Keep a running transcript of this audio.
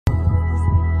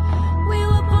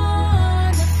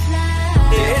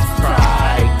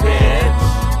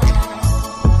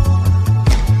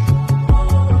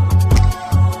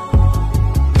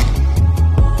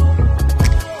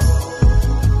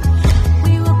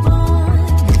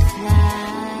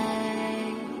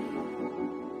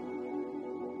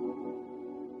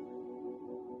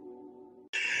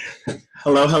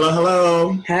Hello, hello,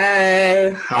 hello.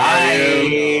 Hey. How are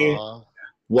you?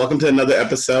 Welcome to another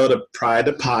episode of Pride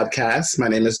the Podcast. My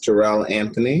name is Jarrell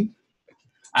Anthony.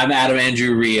 I'm Adam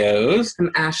Andrew Rios.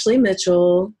 I'm Ashley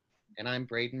Mitchell. And I'm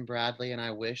Braden Bradley, and I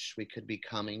wish we could be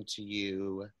coming to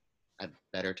you at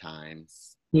better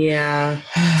times. Yeah.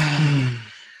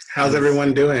 How's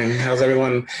everyone doing? How's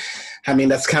everyone? I mean,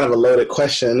 that's kind of a loaded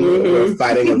question. Mm-hmm. We're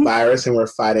fighting a virus and we're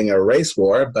fighting a race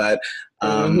war, but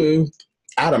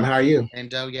Adam, how are you? And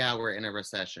we're in a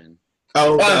recession.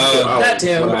 That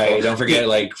too. Right. Don't forget,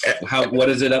 what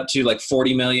is it up to? Like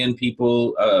 40 million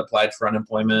people applied for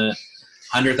unemployment.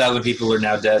 100,000 people are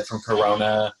now dead from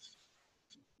corona.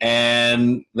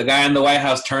 And the guy in the White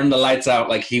House turned the lights out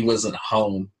like he wasn't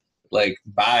home. Like,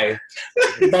 bye.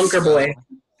 Bunker boy.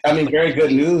 I mean, very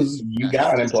good news. You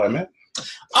got unemployment.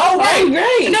 Oh, right,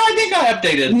 great. No, I think I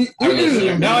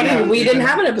updated. No, I didn't. We didn't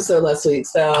have an episode last week,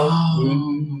 so.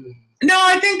 No,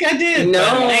 I think I did.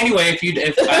 No. Anyway,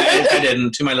 if I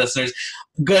didn't, to my listeners,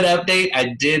 good update.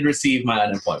 I did receive my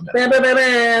unemployment.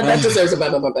 That deserves a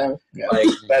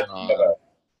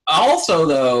Also,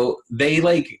 though,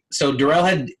 so Darrell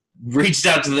had reached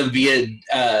out to them via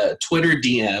Twitter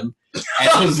DM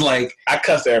and was like, I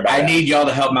cussed everybody. I need y'all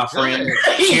to help my friend.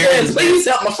 Please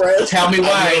help my friend. Tell me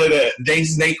why.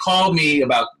 They called me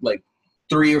about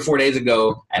 3 or 4 days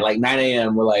ago at 9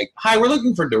 a.m. We're like, hi, we're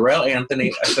looking for Darrell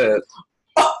Anthony. I said,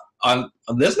 on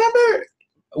this number?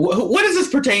 What does this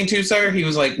pertain to, sir? He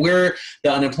was like, we're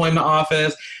the unemployment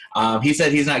office. He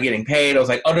said he's not getting paid. I was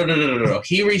like, oh, no.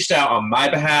 He reached out on my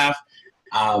behalf.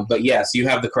 But yes, you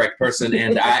have the correct person,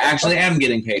 and I actually am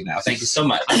getting paid now. Thank you so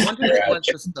much. I wonder if it went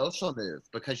to social news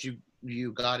because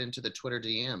you got into the Twitter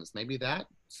DMs. Maybe that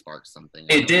sparked something.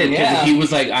 It did, because he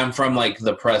was like, I'm from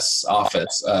the press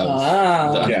office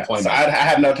of the unemployment. So I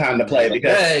had no time to play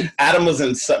because Adam was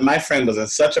my friend was in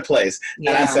such a place, and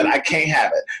I said I can't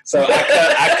have it. So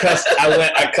I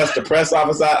cussed the press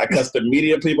office out. I cussed the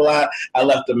media people out. I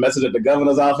left a message at the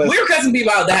governor's office. We were cussing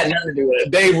people out. That had nothing to do with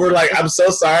it. They were like, I'm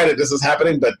so sorry that this is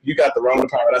happening, but you got the wrong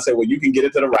department. I said, well, you can get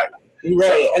it to the right one.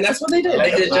 Right, and that's what they did.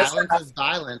 They did violence is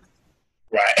violence.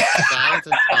 Right. Violence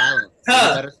is violence. You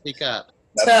better speak up.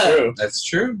 That's true. That's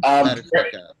true.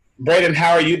 Braden,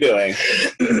 how are you doing?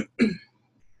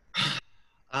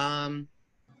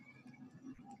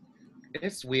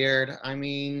 It's weird. I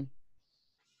mean,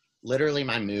 literally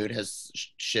my mood has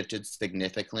shifted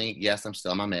significantly. Yes, I'm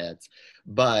still on my meds,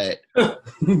 but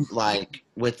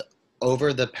with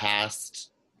over the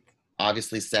past,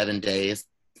 obviously 7 days,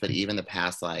 but even the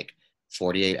past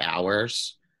 48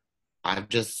 hours, I've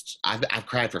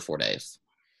cried for 4 days.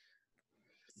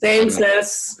 Same,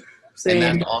 sis. Same.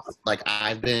 And that's also,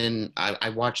 I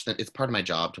watch it's part of my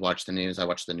job to watch the news. I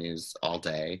watch the news all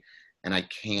day, and I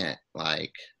can't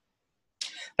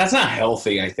That's not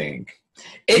healthy, I think.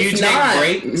 It's Do you not.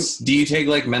 take breaks? Do you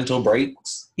take mental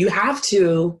breaks? You have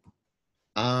to.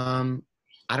 I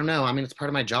don't know. I mean, it's part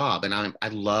of my job, and I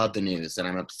love the news, and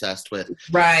I'm obsessed with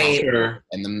Sure.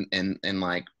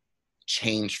 and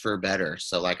change for better.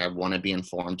 So I want to be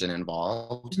informed and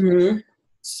involved. Mm-hmm.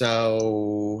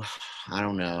 So I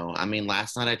don't know. I mean,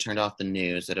 last night I turned off the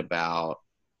news at about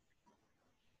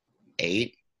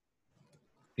 8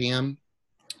 p.m.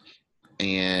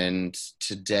 and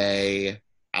today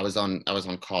I was on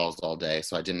calls all day,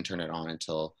 so I didn't turn it on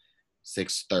until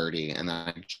 6:30, and then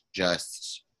I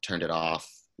just turned it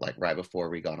off right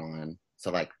before we got on.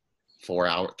 So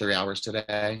 3 hours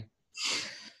today.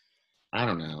 I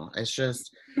don't know. It's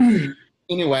just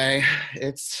anyway,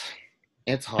 it's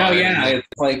hard. Oh yeah,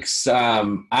 it's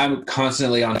I'm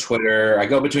constantly on Twitter. I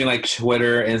go between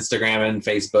Twitter, Instagram, and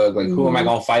Facebook. Who am I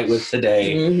gonna fight with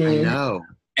today? Mm-hmm. I know.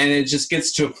 And it just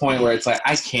gets to a point where it's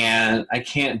I can't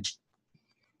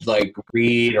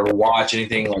read or watch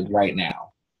anything right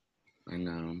now. I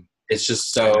know. It's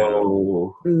just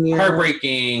so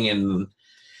heartbreaking and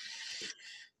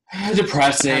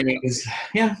depressing.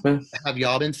 Yeah. Have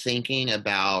y'all been thinking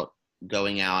about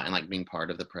going out and being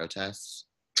part of the protests?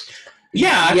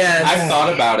 Yeah, yes. I've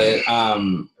thought about it,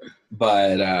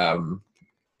 but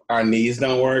our knees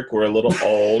don't work. We're a little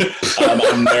old.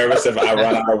 I'm nervous if I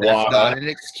run out of water. That's not an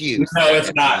excuse. No,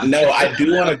 it's not. No, I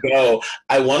do want to go.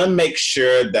 I want to make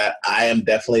sure that I am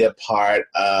definitely a part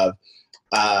of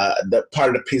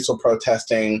the peaceful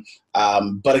protesting.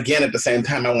 But again, at the same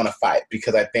time, I want to fight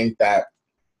because I think that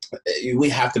we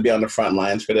have to be on the front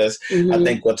lines for this. Mm-hmm. I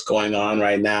think what's going on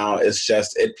right now is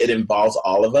just, it involves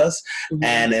all of us. Mm-hmm.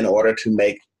 And in order to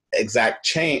make exact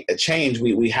change,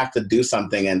 we have to do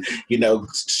something. And,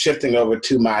 shifting over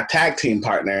to my tag team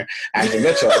partner, Ashley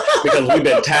Mitchell, because we've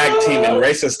been tag teaming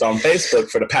racist on Facebook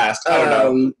for the past,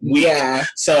 week. Yeah.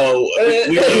 So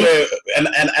we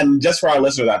and just for our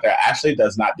listeners out there, Ashley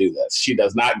does not do this. She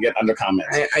does not get under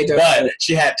comments. I don't. But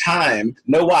she had time,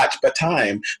 no watch, but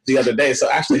time the other day. So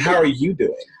Ashley, how are you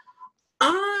doing?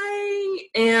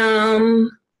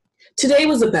 Today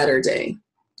was a better day.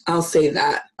 I'll say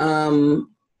that.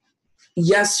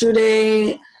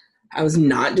 Yesterday, I was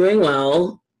not doing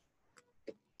well.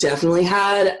 Definitely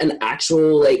had an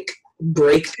actual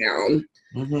breakdown.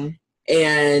 Mm-hmm.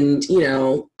 And,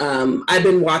 I've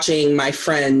been watching my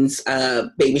friend's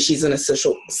baby. She's an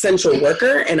essential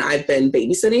worker, and I've been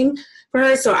babysitting for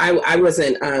her. So I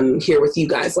wasn't here with you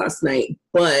guys last night,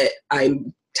 but I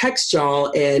text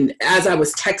y'all. And as I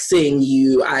was texting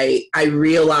you, I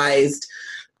realized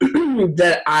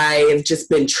that I have just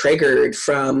been triggered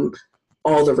from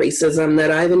all the racism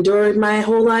that I've endured my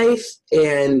whole life.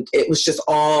 And it was just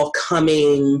all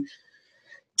coming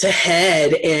to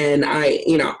head. And I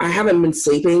haven't been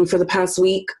sleeping for the past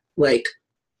week,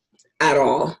 at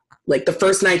all. The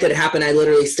first night that it happened, I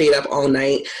literally stayed up all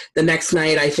night. The next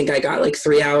night, I think I got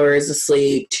 3 hours of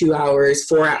sleep, 2 hours,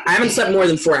 4 hours. I haven't slept more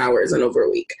than 4 hours in over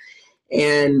a week.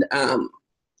 And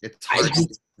it's hard to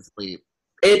sleep.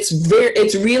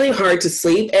 It's really hard to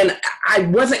sleep, and I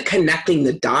wasn't connecting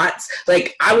the dots.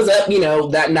 I was up,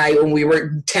 that night when we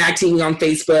were tag teaming on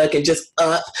Facebook and just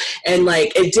up, and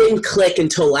it didn't click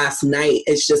until last night.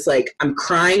 It's just I'm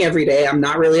crying every day. I'm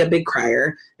not really a big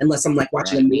crier unless I'm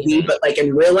watching a movie, but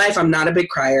in real life, I'm not a big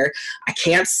crier. I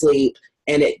can't sleep,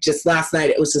 and it just last night,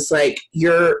 it was just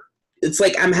it's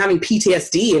I'm having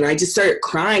PTSD, and I just started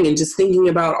crying and just thinking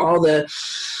about all the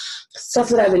stuff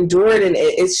that I've endured, and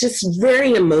it's just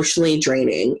very emotionally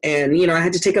draining. And I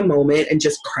had to take a moment and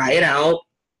just cry it out,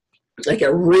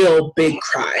 a real big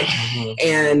cry. Mm-hmm.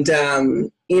 And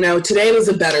today was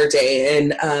a better day.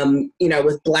 And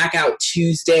with Blackout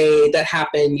Tuesday that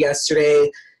happened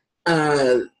yesterday,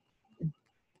 though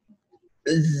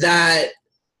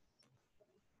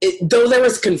there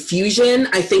was confusion,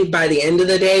 I think by the end of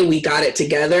the day we got it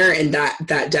together, and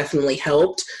that definitely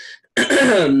helped.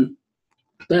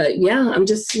 But yeah, I'm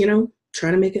just,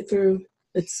 trying to make it through.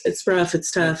 It's rough.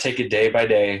 It's tough. Take it day by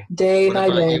day. Day by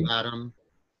day. You, Adam?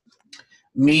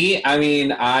 Me,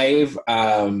 I've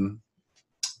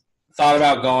thought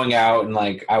about going out and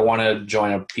I want to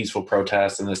join a peaceful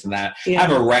protest and this and that. Yeah. I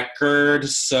have a record,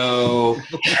 so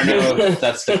I don't know if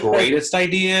that's the greatest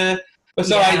idea. But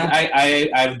so yeah.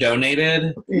 I've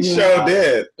donated. You sure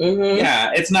did. Mm-hmm.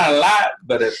 Yeah, it's not a lot,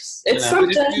 but it's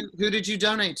something. Who did you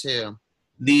donate to?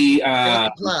 The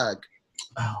plug.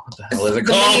 Oh, what the hell is it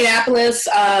called? Minneapolis.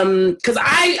 Because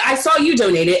I saw you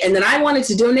donate it, and then I wanted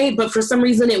to donate, but for some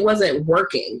reason it wasn't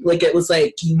working. It was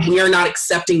we are not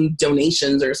accepting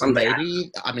donations or something.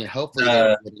 Maybe. Hopefully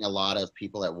they're getting a lot of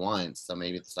people at once, so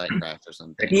maybe the site crashed or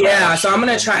something. Yeah, so I'm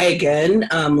gonna try again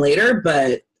later,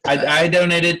 but I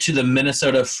donated to the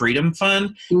Minnesota Freedom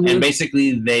Fund, mm-hmm. and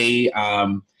basically they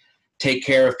take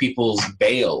care of people's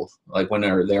bail, when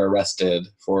they're arrested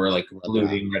for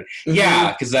looting. Mm-hmm.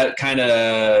 Yeah, because that kind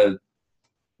of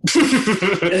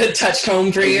touched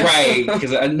home for you, right?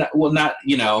 Because not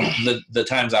the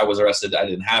times I was arrested, I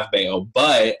didn't have bail,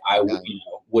 but I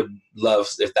would love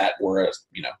if that were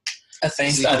a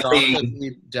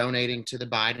thing. Donating to the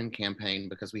Biden campaign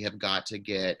because we have got to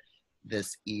get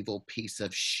this evil piece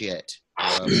of shit.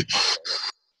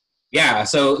 Yeah,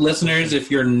 so listeners, if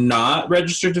you're not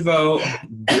registered to vote,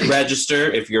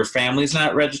 register. If your family's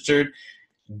not registered,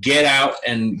 get out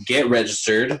and get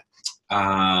registered.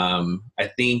 I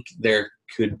think there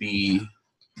could be...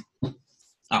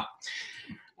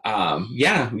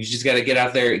 you just got to get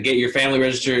out there, get your family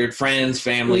registered, friends,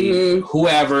 family, mm-hmm.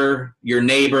 whoever, your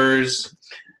neighbors.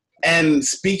 And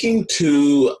speaking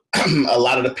to a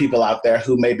lot of the people out there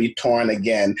who may be torn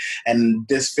again, and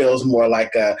this feels more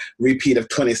like a repeat of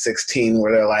 2016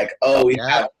 where they're like, oh, we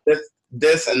have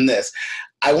this and this.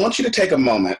 I want you to take a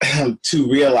moment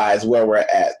to realize where we're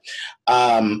at.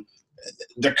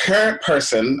 The current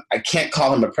person, I can't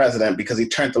call him a president because he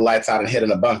turned the lights out and hid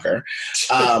in a bunker.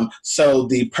 So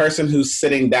the person who's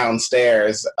sitting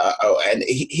downstairs, and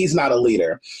he's not a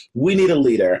leader. We need a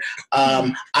leader.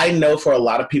 I know for a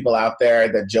lot of people out there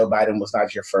that Joe Biden was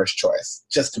not your first choice,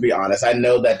 just to be honest. I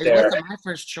know that It wasn't my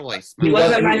first choice. He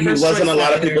wasn't a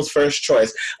lot of people's first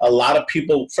choice. A lot of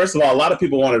people, first of all, a lot of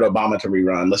people wanted Obama to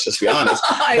rerun, let's just be honest.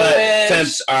 But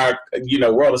since our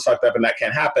world is fucked up and that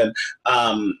can't happen,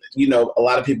 a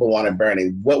lot of people wanted Bernie.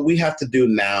 What we have to do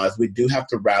now is we do have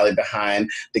to rally behind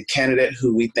the candidate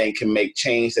who we think can make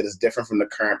change that is different from the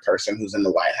current person who's in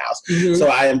the White House. Mm-hmm. So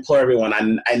I implore everyone,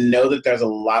 I know that there's a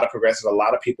lot of progressives, a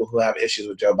lot of people who have issues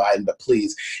with Joe Biden, but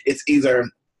please, it's either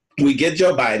we get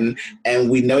Joe Biden and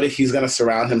we know that he's going to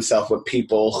surround himself with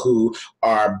people who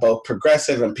are both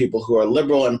progressive and people who are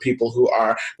liberal and people who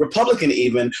are Republican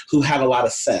even, who have a lot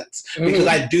of sense. Because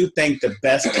I do think the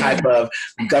best type of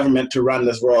government to run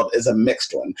this world is a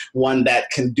mixed one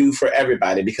that can do for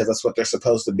everybody because that's what they're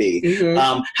supposed to be.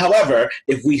 However,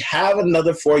 if we have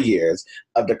another 4 years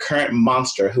of the current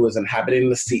monster who is inhabiting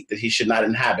the seat that he should not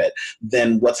inhabit,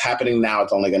 then what's happening now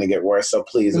is only going to get worse. So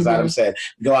please, as Adam said,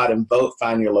 go out and vote,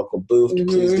 find your local booth.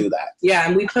 Please do that. Yeah,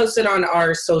 and we posted on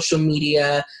our social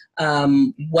media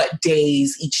what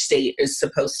days each state is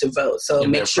supposed to vote. So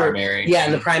make sure,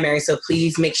 in the primary. So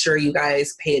please make sure you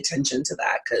guys pay attention to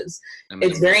that because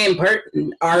it's very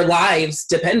important. Our lives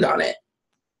depend on it.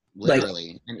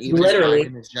 Literally. And even if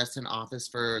Biden is just in office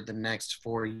for the next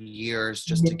 4 years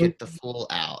just to get the full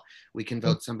out, we can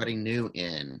vote somebody new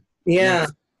in. Yeah.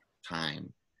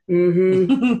 Time.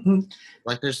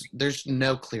 Like there's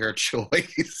no clear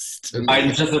choice.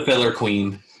 I'm just a filler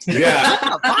queen.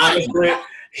 Yeah. Honestly,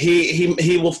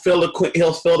 he will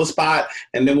he'll fill the spot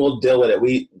and then we'll deal with it.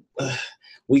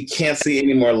 We can't see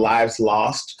any more lives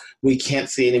lost. We can't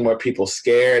see any more people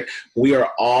scared. We are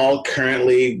all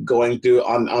currently going through,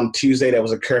 on Tuesday, there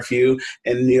was a curfew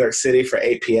in New York City for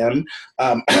 8 p.m.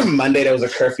 Monday, there was a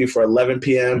curfew for 11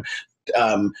 p.m.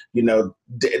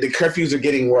 The curfews are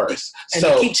getting worse. And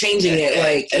they keep changing it.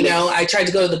 I tried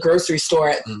to go to the grocery store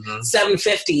at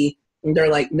 7:50 and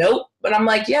they're like, nope. But I'm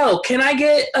like, yo, can I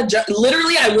get a jug?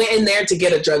 Literally, I went in there to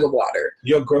get a jug of water.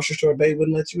 Your grocery store babe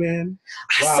wouldn't let you in?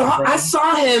 I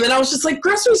saw him, and I was just like,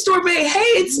 grocery store babe, hey,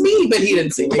 it's me. But he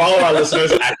didn't see me. All of our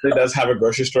listeners actually does have a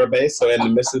grocery store base, so in the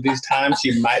midst of these times,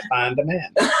 she might find a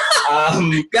man.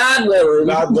 God willing.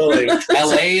 God willing.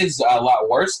 LA is a lot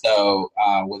worse, though,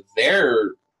 with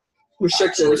their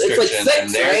restrictions. It's like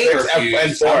 6,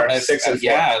 right? 6 and 4.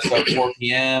 Yeah, so 4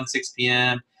 p.m., 6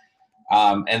 p.m.,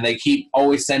 and they keep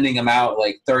always sending them out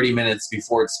like 30 minutes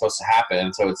before it's supposed to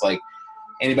happen. So it's like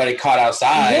anybody caught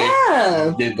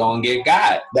outside did go and get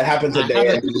got. That happened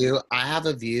today. I have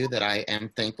a view that I am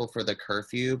thankful for the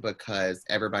curfew because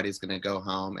everybody's going to go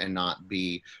home and not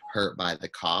be hurt by the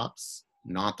cops,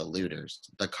 not the looters.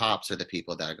 The cops are the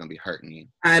people that are going to be hurting you.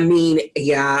 I mean,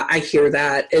 yeah, I hear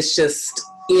that. It's just,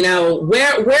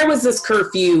 where was this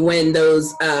curfew when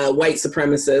those white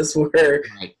supremacists were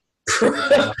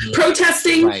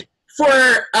protesting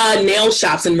for nail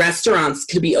shops and restaurants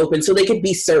to be open so they could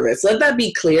be serviced? Let that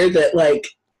be clear that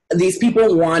these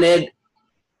people wanted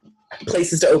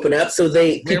places to open up so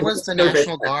they Where was the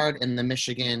National Guard in the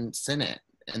Michigan Senate,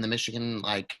 in the Michigan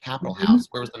Capitol House?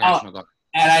 Where was the National Guard?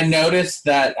 And I noticed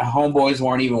that homeboys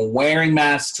weren't even wearing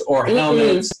masks or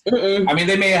helmets. I mean,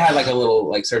 they may have had a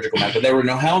little surgical mask, but there were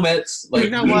no helmets. You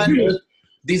know what?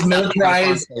 These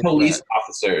militarized police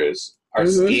officers are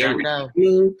scary.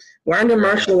 We're under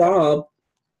martial law.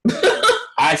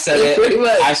 I said it.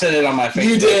 I said it on my Facebook.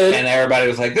 You did. And everybody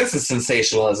was like, this is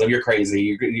sensationalism. You're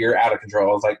crazy. You're out of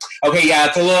control. I was like, okay, yeah,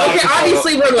 it's a little out of control.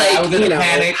 Obviously we're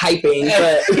panic. Hyping.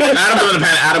 But Adam was in a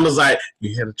panic. Adam was like,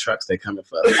 you hear the trucks, they coming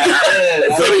for us.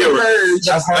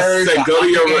 Go to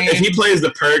your if he plays the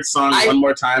Purge song one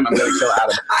more time, I'm going to kill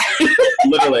Adam.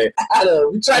 Literally.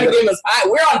 Adam, trying to give us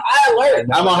we're on high alert.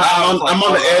 I'm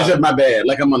on the edge of my bed.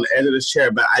 I'm on the edge of this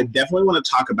chair. But I definitely want to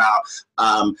talk about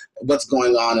what's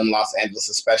going on in Los Angeles,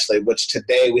 especially, which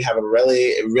today we have a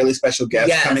really, really special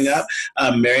guest coming up,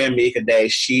 Maryam Myika Day.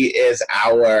 She is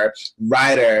our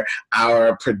writer,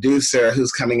 our producer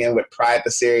who's coming in with Pride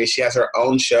the Series. She has her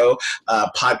own show,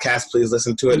 podcast. Please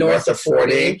listen to it. North of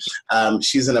 40.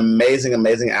 She's an amazing,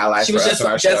 amazing ally for us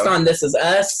on our show. She was just on This Is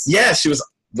Us. Yeah, she was,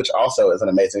 which also is an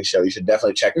amazing show. You should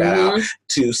definitely check that out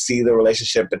to see the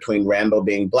relationship between Randall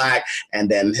being Black and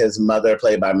then his mother,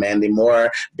 played by Mandy Moore,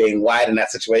 being white in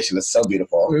that situation. Is so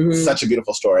beautiful. Such a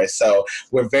beautiful story. So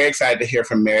we're very excited to hear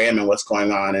from Maryam and what's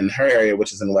going on in her area,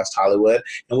 which is in West Hollywood.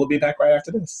 And we'll be back right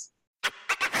after this.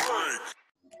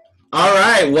 All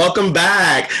right, welcome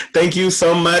back. Thank you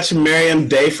so much, Maryam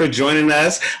Day, for joining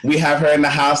us. We have her in the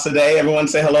house today. Everyone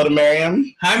say hello to Maryam.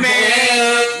 Hi,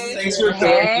 Maryam. Thanks for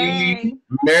joining.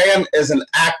 Maryam is an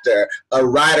actor, a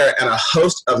writer, and a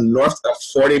host of North of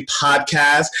 40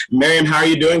 podcast. Maryam, how are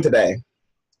you doing today?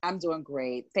 I'm doing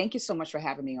great. Thank you so much for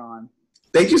having me on.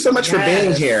 Thank you so much for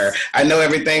being here. I know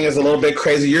everything is a little bit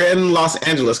crazy. You're in Los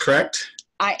Angeles, correct?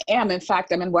 I am. In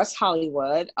fact, I'm in West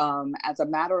Hollywood. As a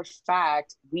matter of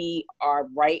fact, we are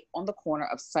right on the corner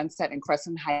of Sunset and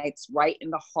Crescent Heights, right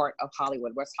in the heart of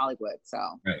Hollywood, West Hollywood. So,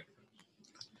 Right.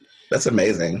 That's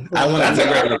amazing. That's a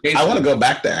great location. I want to go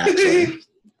back there, actually.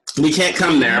 We can't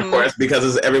come there, of course, because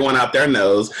as everyone out there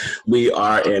knows, we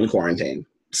are in quarantine.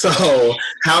 So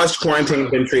how has quarantine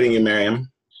been treating you,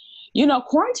 Maryam? You know,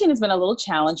 quarantine has been a little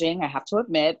challenging, I have to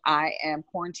admit. I am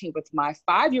quarantined with my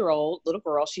 5-year-old little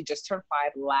girl. She just turned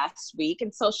 5 last week.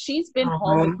 And so she's been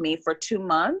home with me for 2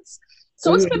 months.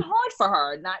 So it's been hard for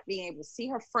her not being able to see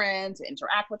her friends,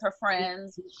 interact with her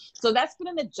friends. So that's been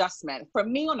an adjustment. For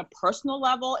me, on a personal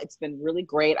level, it's been really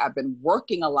great. I've been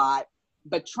working a lot,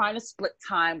 but trying to split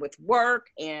time with work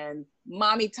and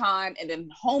mommy time and then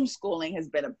homeschooling has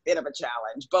been a bit of a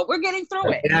challenge. But we're getting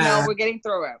through it. Yeah. You know, we're getting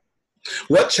through it.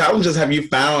 What challenges have you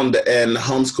found in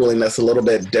homeschooling that's a little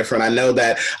bit different? I know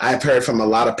that I've heard from a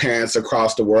lot of parents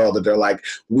across the world that they're like,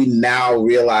 we now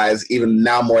realize, even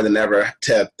now more than ever,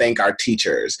 to thank our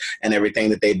teachers and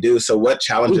everything that they do. So what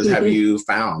challenges have you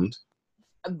found?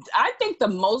 I think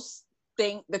the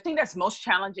thing that's most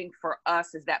challenging for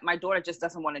us is that my daughter just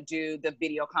doesn't want to do the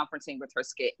video conferencing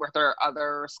with her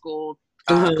other school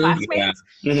classmates.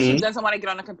 Yeah. She doesn't want to get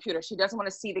on a computer. She doesn't want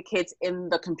to see the kids in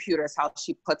the computer, is how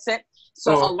she puts it.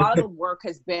 So a lot of the work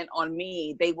has been on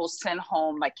me. They will send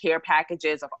home like care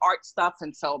packages of art stuff.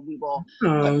 And so we will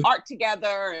put art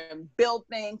together and build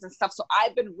things and stuff. So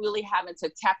I've been really having to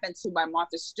tap into my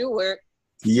Martha Stewart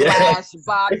 /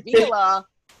 Bob Vila,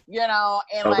 you know,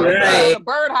 and like the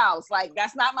birdhouse. Like,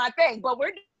 that's not my thing, but we're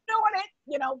doing it,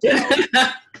 you know. So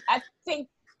I think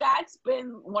that's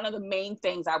been one of the main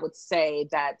things I would say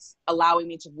that's allowing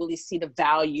me to really see the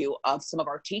value of some of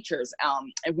our teachers,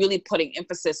 and really putting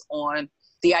emphasis on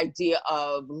the idea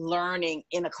of learning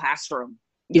in a classroom,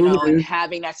 you know, and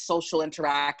having that social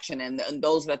interaction. And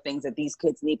those are the things that these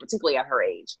kids need, particularly at her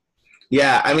age.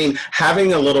 Yeah, I mean,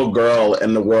 having a little girl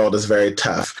in the world is very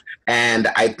tough. And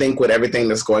I think with everything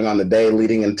that's going on today,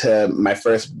 leading into my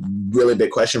first really big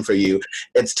question for you,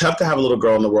 it's tough to have a little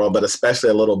girl in the world, but especially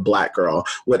a little Black girl.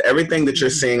 With everything that you're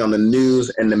seeing on the news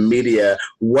and the media,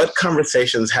 what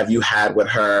conversations have you had with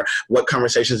her? What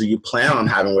conversations do you plan on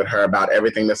having with her about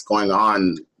everything that's going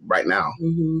on right now?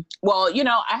 Well, you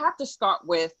know, I have to start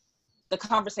with the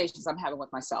conversations I'm having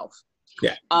with myself.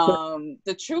 Yeah.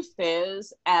 The truth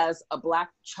is, as a Black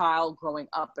child growing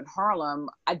up in Harlem,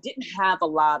 I didn't have a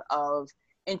lot of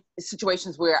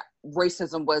situations where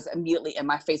racism was immediately in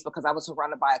my face because I was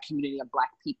surrounded by a community of Black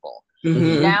people.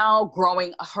 Now,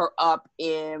 growing her up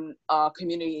in a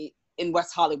community in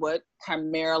West Hollywood,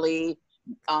 primarily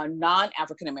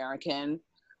non-African American.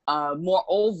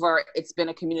 Moreover, it's been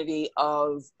a community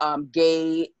of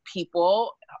gay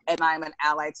people, and I'm an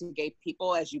ally to gay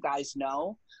people, as you guys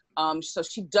know. So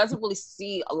she doesn't really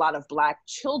see a lot of Black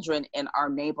children in our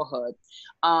neighborhood.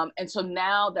 And so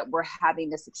now that we're having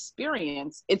this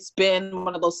experience, it's been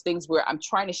one of those things where I'm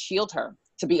trying to shield her,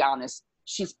 to be honest.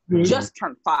 She's just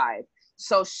turned 5.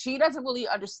 So she doesn't really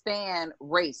understand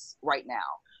race right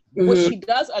now. What she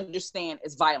does understand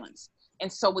is violence.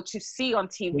 And so what you see on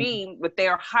TV, what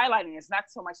they're highlighting is not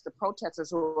so much the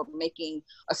protesters who are making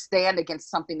a stand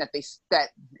against something that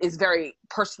is very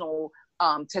personal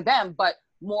to them, but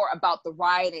more about the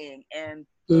rioting and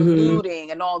looting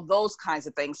and all those kinds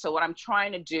of things. So what I'm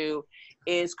trying to do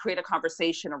is create a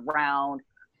conversation around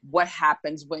what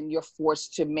happens when you're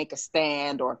forced to make a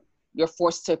stand, or you're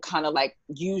forced to kind of like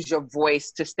use your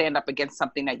voice to stand up against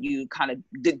something that you kind of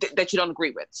that you don't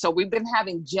agree with. So we've been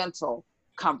having gentle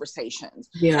conversations.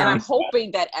 And I'm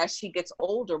hoping that as she gets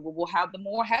older, we will have the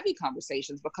more heavy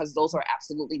conversations, because those are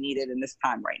absolutely needed in this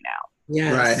time right now.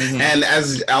 Yes. Right. And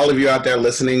as all of you out there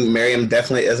listening, Maryam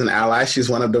definitely is an ally. She's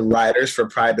one of the writers for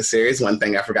Pride the Series. One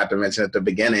thing I forgot to mention at the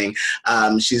beginning,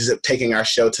 she's taking our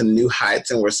show to new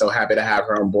heights, and we're so happy to have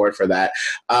her on board for that.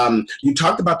 You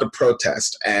talked about the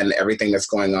protest and everything that's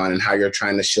going on and how you're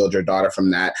trying to shield your daughter from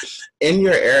that. In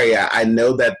your area, I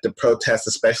know that the protest,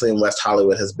 especially in West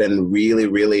Hollywood, has been really,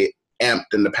 really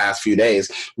amped in the past few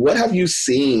days. What have you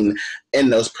seen in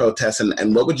those protests,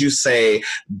 and what would you say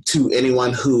to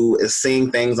anyone who is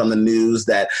seeing things on the news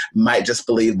that might just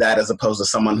believe that, as opposed to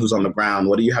someone who's on the ground?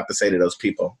 What do you have to say to those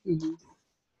people?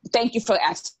 Thank you for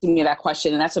asking me that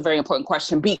question. And that's a very important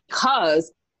question,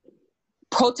 because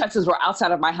protesters were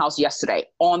outside of my house yesterday,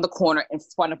 on the corner in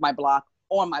front of my block,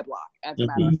 on my block, as a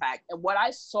matter of fact. And what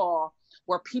I saw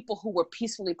were people who were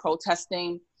peacefully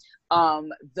protesting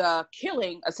the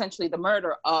killing, essentially the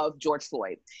murder of George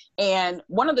Floyd. And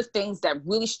one of the things that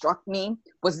really struck me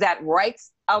was that right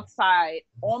outside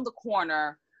on the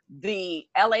corner, the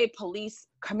LA police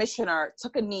commissioner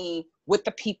took a knee with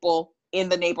the people in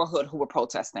the neighborhood who were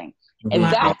protesting. Mhm. And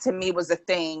Wow. that to me was the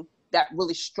thing that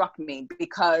really struck me,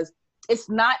 because it's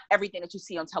not everything that you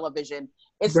see on television.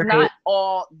 It's Right. not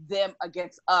all them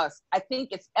against us. I think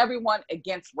it's everyone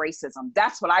against racism.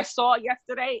 That's what I saw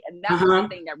yesterday. And that was the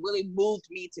thing that really moved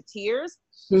me to tears.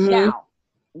 Mhm. Now,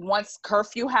 once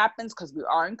curfew happens, because we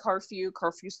are in curfew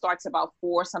starts about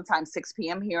 4, sometimes 6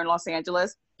 p.m. here in Los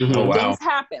Angeles. Mhm. Oh, wow. Things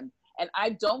happen. And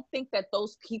I don't think that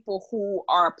those people who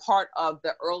are a part of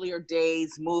the earlier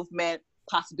days movement,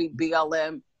 possibly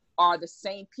BLM, are the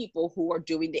same people who are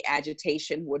doing the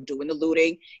agitation, who are doing the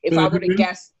looting. If I were to Mhm.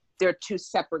 guess, they're two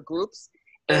separate groups,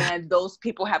 and those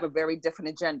people have a very different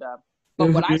agenda.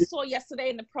 But what I saw yesterday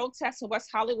in the protests in West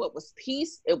Hollywood was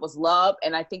peace, it was love,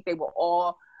 and I think they were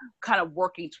all kind of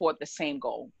working toward the same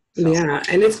goal. So. Yeah,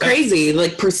 and it's crazy.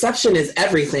 Like, perception is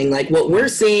everything. Like, what we're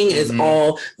seeing is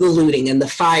all the looting and the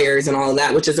fires and all of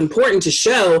that, which is important to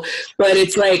show. But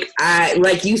it's like,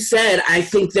 like you said, I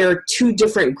think there are two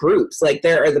different groups. Like,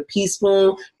 there are the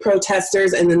peaceful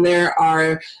protesters, and then there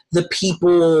are the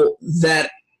people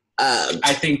that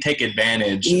I think take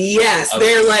advantage. Yes,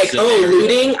 they're like, oh,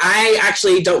 looting. I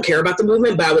actually don't care about the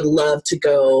movement, but I would love to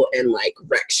go and like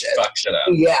wreck shit. Fuck shit up.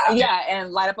 Yeah,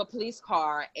 and light up a police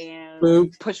car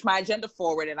and push my agenda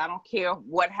forward, and I don't care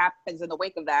what happens in the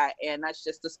wake of that, and that's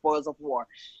just the spoils of war.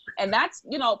 And that's,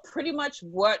 pretty much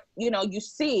what, you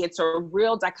see. It's a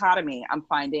real dichotomy, I'm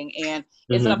finding, and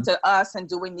it's up to us and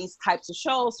doing these types of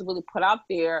shows to really put out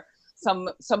there some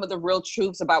of the real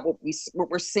truths about what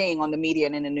we're seeing on the media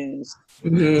and in the news.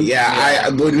 Yeah,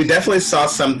 we definitely saw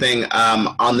something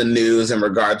on the news in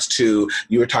regards to,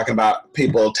 you were talking about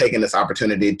people taking this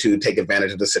opportunity to take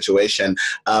advantage of the situation.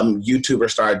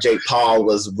 YouTuber star Jake Paul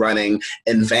was running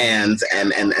in vans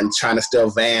and trying to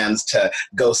steal vans to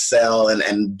go sell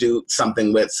and do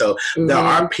something with. So there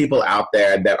are people out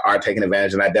there that are taking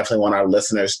advantage, and I definitely want our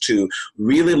listeners to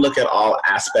really look at all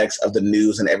aspects of the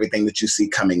news and everything that you see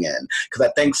coming in. Because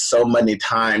I think so many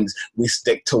times we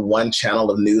stick to one channel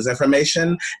of news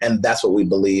information, and that's what we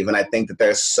believe. And I think that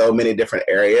there's so many different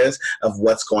areas of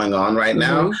what's going on right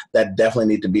now that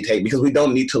definitely need to be taken, because we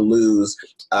don't need to lose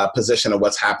position of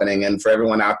what's happening. And for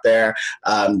everyone out there,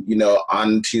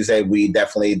 on Tuesday, we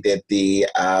definitely did the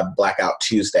Blackout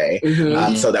Tuesday.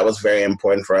 So that was very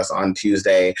important for us on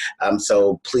Tuesday.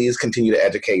 So please continue to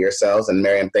educate yourselves. And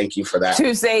Maryam, thank you for that.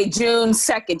 Tuesday, June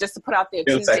 2nd, just to put out there,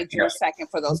 June Tuesday, 2nd, June 2nd,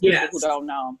 for those people who don't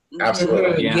know.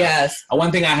 Absolutely. Yeah. Yes.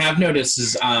 One thing I have noticed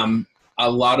is a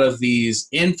lot of these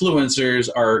influencers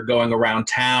are going around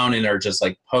town and are just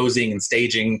like posing and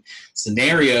staging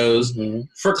scenarios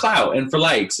for clout and for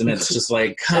likes. And it's just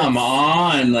like, come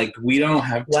on, like, we don't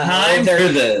have time for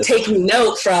this. Taking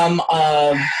note from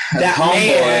that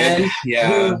man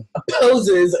who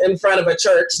poses in front of a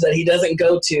church that he doesn't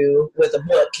go to with a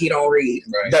book he don't read.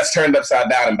 Right. That's turned upside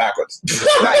down and backwards.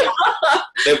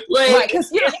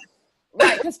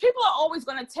 Because people are always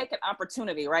going to take an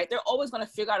opportunity, right? They're always going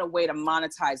to figure out a way to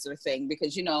monetize their thing,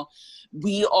 because,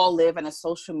 we all live in a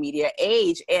social media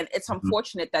age, and it's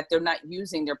unfortunate that they're not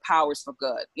using their powers for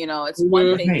good. It's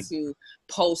one thing to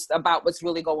post about what's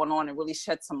really going on and really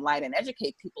shed some light and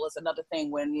educate people. It's another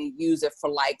thing when you use it for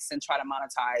likes and try to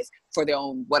monetize for their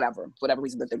own whatever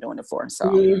reason that they're doing it for. So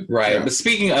Right. But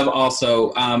speaking of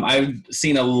also, I've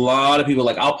seen a lot of people,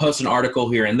 like, I'll post an article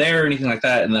here and there or anything like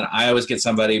that, and then I always get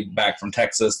somebody back from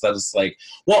Texas that is like,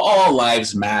 well, all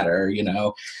lives matter,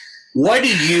 What do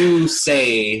you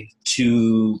say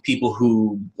to people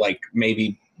who, like,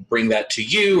 maybe bring that to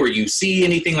you, or you see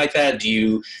anything like that? Do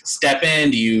you step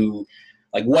in?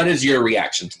 What is your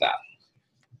reaction to that?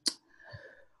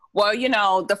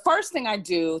 Well, the first thing I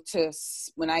do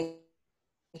when I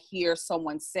hear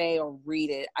someone say or read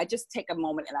it, I just take a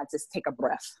moment and I just take a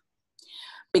breath.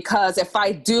 Because if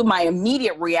I do my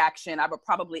immediate reaction, I would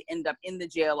probably end up in the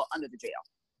jail or under the jail.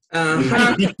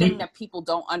 I think the thing that people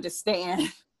don't understand,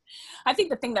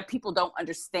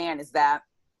 is that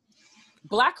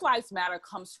Black Lives Matter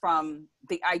comes from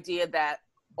the idea that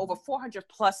over 400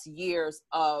 plus years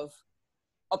of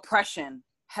oppression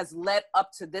has led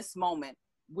up to this moment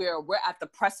where we're at the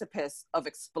precipice of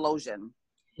explosion.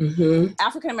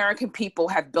 African-American people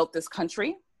have built this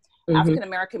country.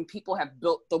 African-American people have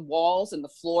built the walls and the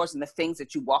floors and the things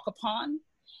that you walk upon.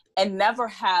 And never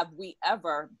have we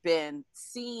ever been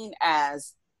seen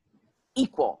as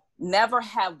equal. Never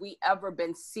have we ever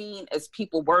been seen as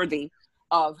people worthy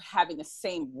of having the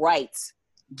same rights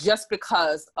just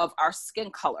because of our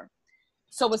skin color.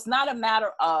 So it's not a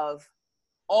matter of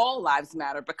all lives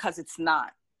matter, because it's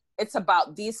not. It's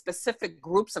about these specific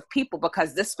groups of people,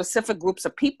 because this specific groups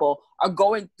of people are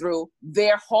going through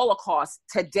their Holocaust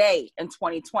today in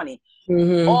 2020,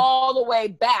 all the way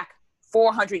back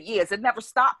 400 years. It never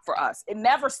stopped for us. It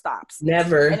never stops.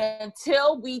 Never. And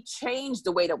until we change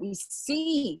the way that we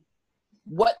see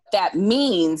what that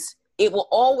means, it will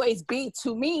always be,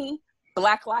 to me,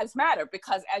 Black Lives Matter.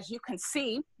 Because as you can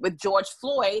see with George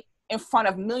Floyd in front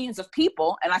of millions of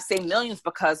people, and I say millions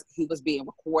because he was being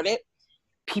recorded,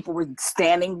 people were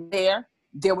standing there.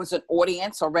 There was an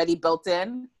audience already built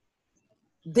in.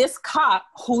 This cop,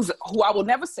 who I will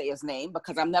never say his name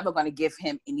because I'm never going to give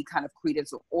him any kind of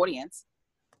credence or audience,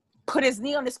 put his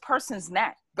knee on this person's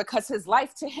neck because his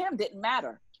life to him didn't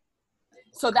matter.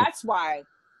 So that's why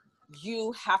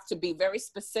you have to be very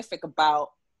specific about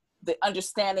the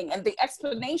understanding and the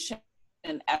explanation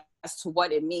as to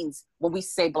what it means when we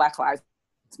say Black Lives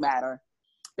Matter.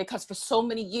 Because for so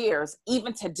many years,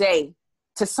 even today,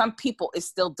 to some people, it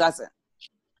still doesn't.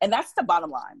 And that's the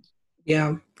bottom line.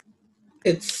 Yeah.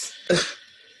 It's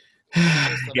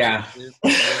Yeah.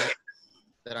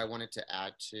 That I wanted to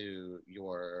add to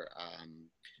your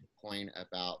point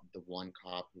about the one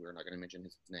cop, who we're not going to mention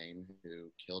his name, who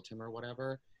killed him or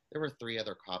whatever. There were 3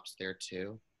 other cops there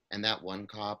too, and that one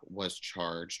cop was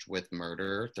charged with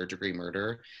murder, 3rd-degree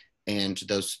murder, and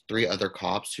those 3 other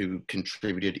cops who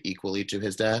contributed equally to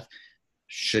his death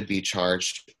should be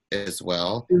charged as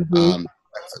well. mm-hmm.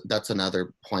 That's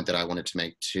another point that I wanted to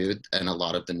make too, and a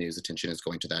lot of the news attention is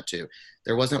going to that too.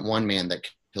 There wasn't one man that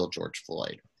killed George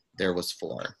Floyd. There was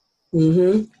 4.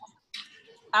 Mm-hmm.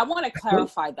 I want to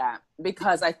clarify that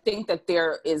because I think that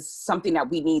there is something that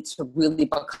we need to really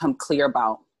become clear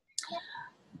about.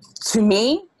 To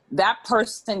me, that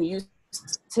person used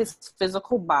his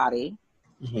physical body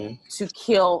to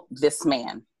kill this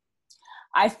man.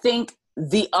 I think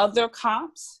the other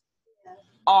cops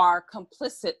are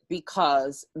complicit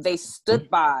because they stood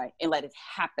by and let it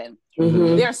happen.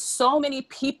 Mm-hmm. There's so many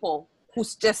people who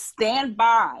just stand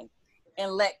by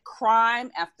and let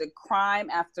crime after crime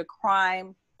after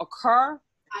crime occur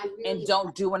and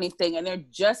don't do anything. And they're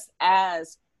just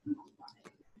as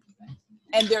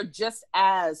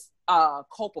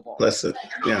culpable. Listen,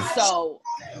 yeah.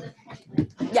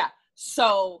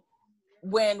 So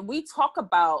when we talk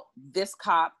about this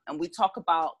cop and we talk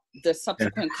about the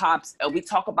subsequent cops and we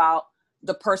talk about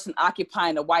the person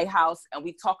occupying the White House and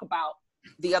we talk about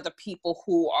the other people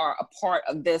who are a part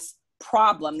of this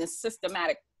problem, this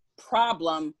systematic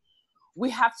problem, we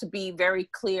have to be very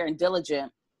clear and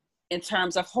diligent in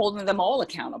terms of holding them all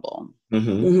accountable.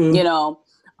 Mm-hmm. You know,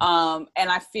 and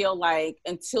I feel like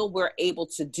until we're able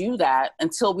to do that,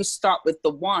 until we start with the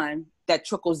one that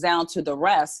trickles down to the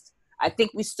rest, I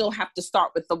think we still have to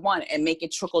start with the one and make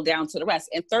it trickle down to the rest.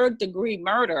 And 3rd-degree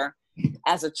murder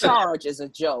as a charge is a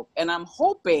joke. And I'm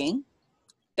hoping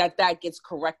that gets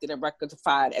corrected and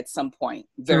rectified at some point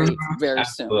very, very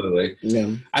soon. Absolutely.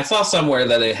 Yeah. I saw somewhere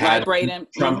that it had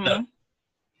trumped up.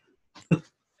 It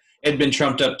had been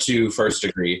trumped up to 1st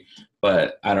degree,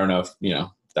 but I don't know if,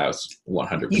 that was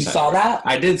 100%. You saw that?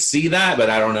 I did see that, but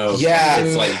I don't know. Yeah.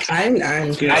 It's like,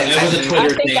 I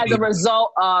think as a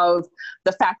result of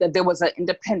the fact that there was an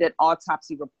independent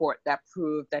autopsy report that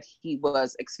proved that he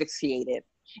was asphyxiated.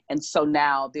 And so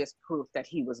now there's proof that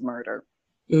he was murdered.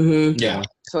 Mm-hmm. Yeah.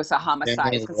 So it's a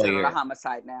homicide. It's considered a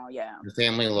homicide now. Yeah. The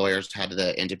family lawyers had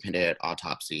the independent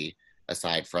autopsy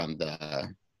aside from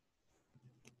the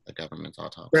government's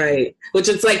autopsy. Right. Which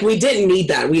it's like, we didn't need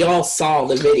that. We all saw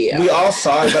the video. We all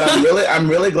saw it, but I'm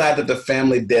really glad that the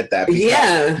family did that.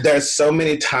 Because there's so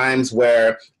many times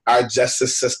where our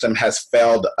justice system has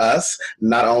failed us,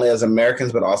 not only as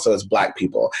Americans, but also as Black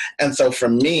people. And so for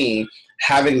me,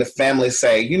 having the family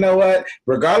say, you know what,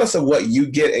 regardless of what you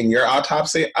get in your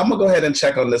autopsy, I'm going to go ahead and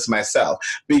check on this myself,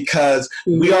 because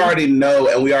we already know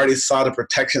and we already saw the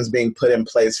protections being put in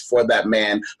place for that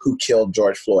man who killed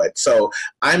George Floyd. So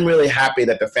I'm really happy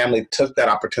that the family took that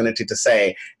opportunity to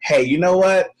say, hey, you know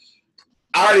what?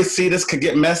 I already see this could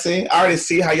get messy. I already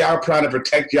see how y'all are trying to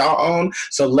protect y'all own,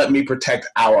 so let me protect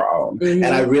our own. Mm-hmm.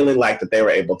 And I really like that they were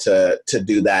able to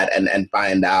do that and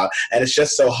find out. And it's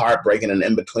just so heartbreaking. And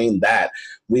in between that,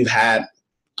 we've had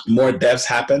more deaths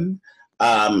happen,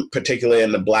 particularly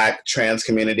in the Black trans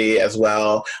community as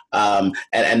well.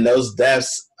 And those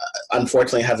deaths,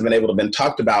 unfortunately, hasn't been able to been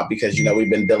talked about because, we've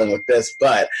been dealing with this.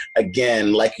 But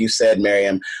again, like you said,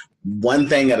 Maryam, one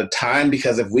thing at a time,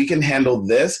 because if we can handle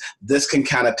this can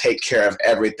kind of take care of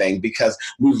everything, because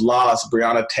we've lost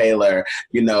Breonna Taylor,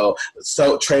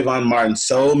 so Trayvon Martin,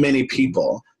 so many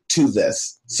people to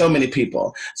this, so many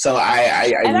people. So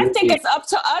I think it's up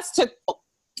to us to.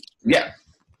 Yeah,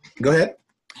 go ahead.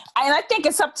 And I think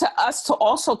it's up to us to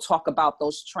also talk about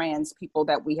those trans people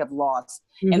that we have lost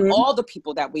and all the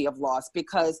people that we have lost,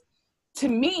 because to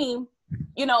me,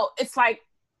 it's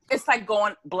like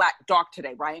going dark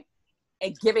today, right?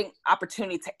 and giving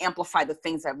opportunity to amplify the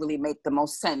things that really make the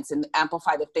most sense and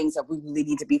amplify the things that we really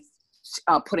need to be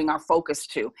putting our focus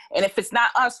to. And if it's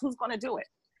not us, who's going to do it?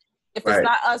 If it's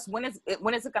not us, when is it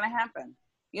going to happen?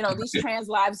 You know, these trans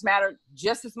lives matter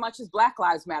just as much as Black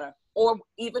lives matter, or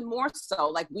even more so.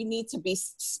 Like, we need to be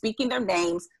speaking their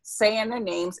names, saying their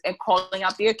names, and calling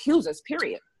out the accusers,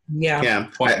 period. Yeah.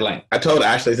 Point blank. I told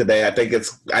Ashley today, I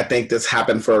think this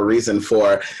happened for a reason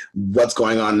for what's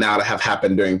going on now to have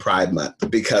happened during Pride Month,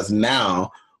 because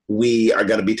now we are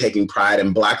going to be taking pride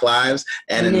in Black lives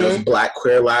and in those Black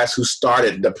queer lives who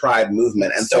started the Pride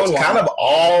movement. And so it's kind of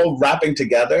all wrapping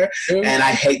together. And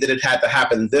I hate that it had to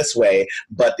happen this way,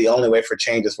 but the only way for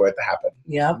change is for it to happen.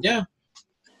 Yeah. Yeah.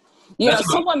 You know,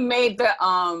 someone made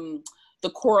the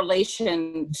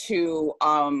correlation to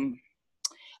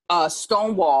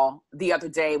Stonewall the other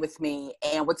day with me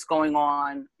and what's going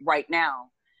on right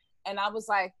now. And I was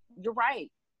like, you're right.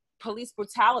 Police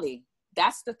brutality,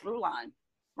 that's the through line,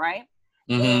 right?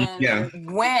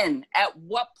 And at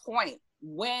what point,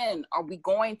 when are we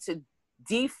going to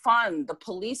defund the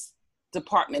police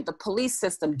department, the police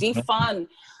system, defund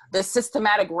the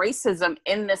systematic racism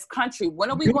in this country?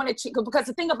 When are we going to, because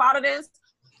the thing about it is,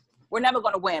 we're never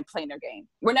going to win playing their game.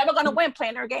 We're never going to win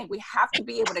playing their game. We have to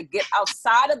be able to get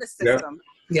outside of the system,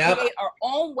 create our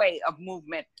own way of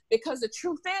movement. Because the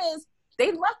truth is,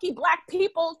 they lucky Black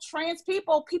people, trans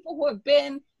people, people who have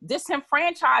been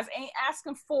disenfranchised ain't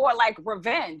asking for like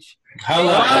revenge.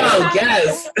 Hello. Oh,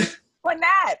 yes. For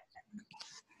that.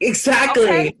 Exactly.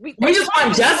 Okay? We just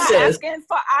want justice. Asking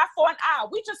for eye for an eye.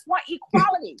 We just want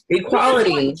equality. Equality.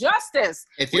 We just want justice.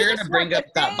 If you're going to bring up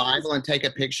that Bible and take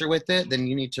a picture with it, then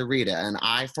you need to read it. An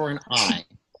eye for an eye.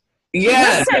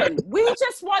 Yeah. Listen, we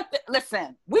just want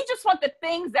the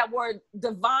things that were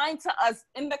divine to us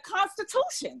in the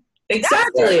Constitution.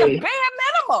 Exactly. That's the bare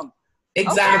minimum.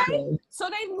 Exactly. Okay? So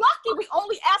they lucky we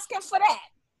only asking for that.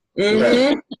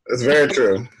 Right. That's very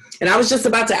true. And I was just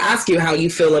about to ask you how you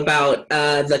feel about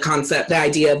the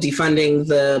idea of defunding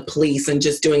the police and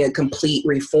just doing a complete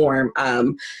reform.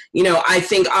 You know, I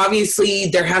think obviously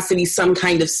there has to be some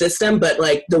kind of system, but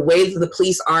like the way that the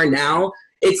police are now,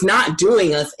 it's not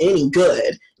doing us any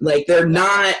good. Like, they're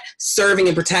not serving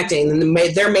and protecting. And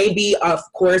there may be, of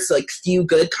course, like few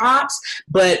good cops,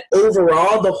 but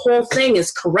overall, the whole thing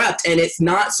is corrupt and it's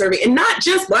not serving, and not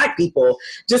just Black people.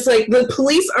 Just like the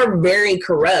police are very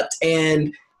corrupt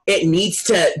and it needs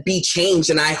to be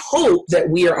changed. And I hope that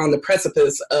we are on the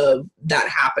precipice of that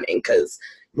happening because,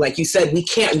 like you said, we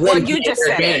can't win. Well, you just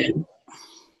said it.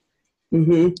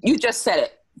 You just said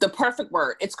it. The perfect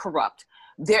word. It's corrupt.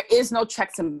 There is no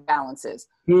checks and balances.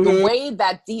 The way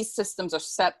that these systems are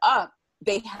set up,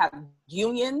 they have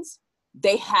unions,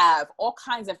 they have all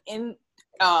kinds of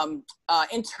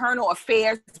internal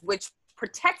affairs, which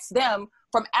protects them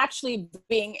from actually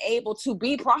being able to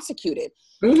be prosecuted.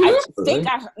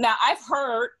 I've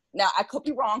heard, I could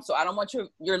be wrong, so I don't want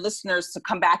your listeners to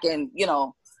come back and, you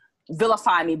know,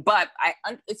 vilify me, but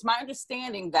it's my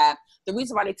understanding that the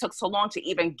reason why they took so long to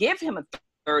even give him a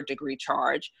third-degree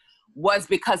charge was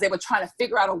because they were trying to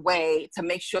figure out a way to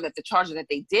make sure that the charges that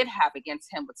they did have against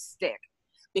him would stick.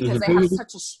 Because they have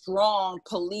such a strong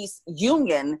police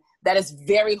union that it's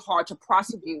very hard to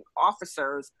prosecute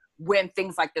officers when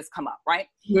things like this come up, right?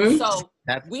 So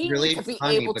that's we really need to be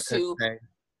funny able because to...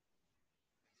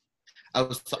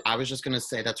 I was just going to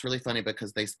say that's really funny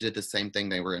because they did the same thing.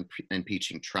 They were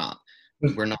impeaching Trump.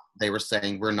 They were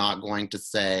saying we're not going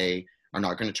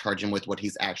to charge him with what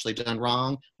he's actually done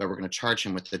wrong, but we're going to charge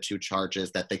him with the two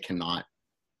charges that they cannot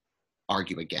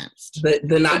argue against. But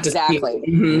they're not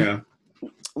exactly.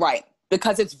 Right.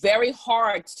 Because it's very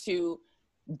hard to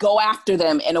go after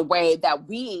them in a way that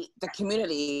we, the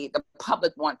community, the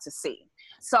public want to see.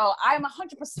 So I'm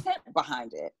 100%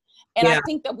 behind it. And I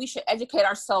think that we should educate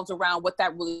ourselves around what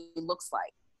that really looks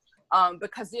like.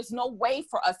 Because there's no way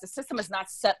for us, the system is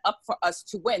not set up for us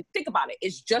to win. Think about it.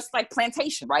 It's just like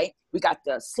plantation, right? We got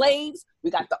the slaves, we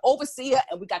got the overseer,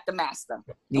 and we got the master.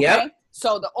 Okay?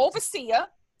 So the overseer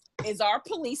is our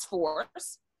police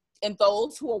force and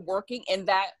those who are working in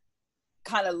that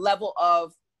kind of level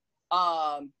of,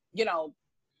 I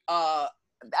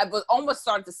was almost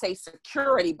starting to say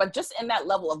security, but just in that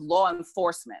level of law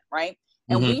enforcement, right?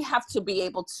 And we have to be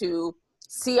able to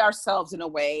see ourselves in a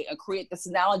way and create this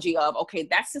analogy of, okay,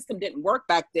 that system didn't work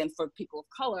back then for people of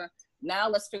color. Now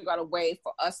let's figure out a way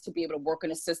for us to be able to work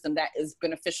in a system that is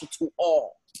beneficial to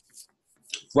all.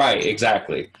 Right,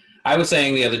 exactly. I was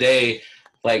saying the other day,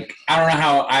 like, I don't know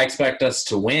how I expect us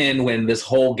to win when this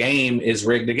whole game is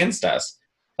rigged against us.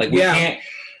 Like, we can't,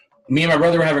 me and my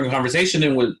brother were having a conversation,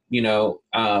 and with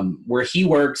where he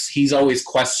works, he's always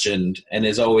questioned and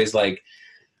is always like,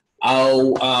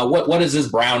 "Oh, what does this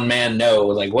brown man know?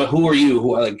 Like, who are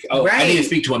you? I need to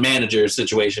speak to a manager."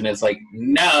 Situation. It's like,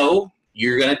 no,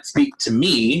 you're gonna speak to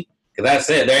me because that's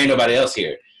it. There ain't nobody else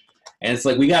here. And it's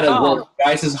like, we got to work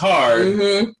twice as hard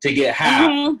to get half.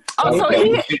 Mm-hmm. Oh, so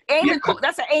Amy Cooper,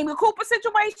 that's an Amy Cooper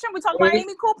situation? We're talking about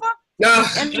Amy Cooper?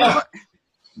 No.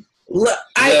 Look,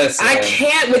 I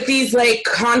can't with these like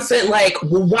constant like,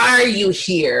 well, why are you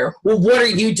here? Well, what are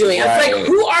you doing? Right. It's like,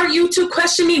 who are you to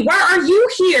question me? Why are you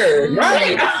here?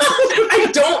 Right.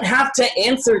 I don't have to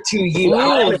answer to you.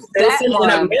 I'm a citizen in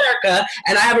America,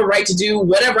 and I have a right to do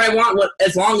whatever I want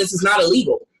as long as it's not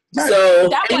illegal. Right. So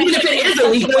even if it is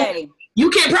illegal, you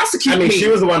can't prosecute me. She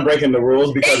was the one breaking the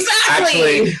rules because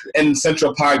actually in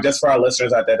Central Park, just for our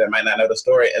listeners out there that might not know the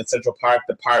story, in Central Park,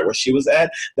 the part where she was at,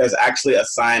 there's actually a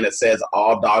sign that says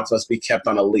all dogs must be kept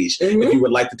on a leash. Mm-hmm. If you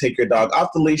would like to take your dog off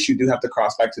the leash, you do have to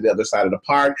cross back to the other side of the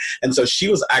park. And so she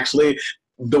was actually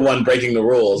the one breaking the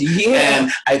rules. Yeah.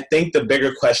 And I think the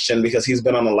bigger question, because he's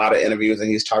been on a lot of interviews and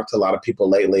he's talked to a lot of people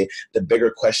lately, the bigger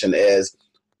question is,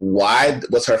 why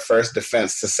was her first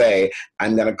defense to say,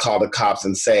 I'm going to call the cops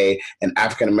and say an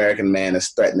African-American man is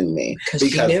threatening me?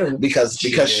 Because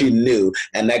she knew.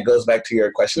 And that goes back to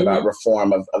your question about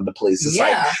reform of the police. It's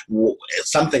like,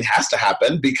 something has to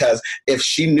happen, because if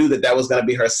she knew that was going to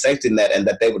be her safety net and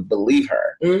that they would believe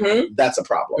her, that's a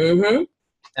problem. Mm-hmm.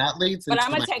 That leads but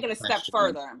I'm going to take it a step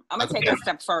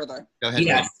further. Go ahead.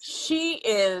 Yes. She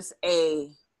is a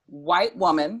white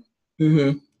woman,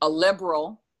 a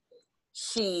liberal.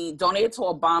 She donated to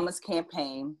Obama's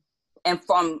campaign, and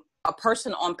from a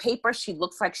person on paper, she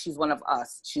looks like she's one of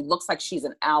us. She looks like she's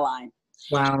an ally.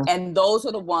 Wow. And those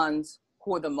are the ones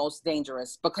who are the most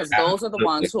dangerous, because those are the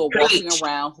ones who are walking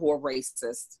around who are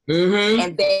racist. Mm-hmm.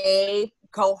 And they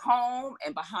go home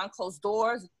and behind closed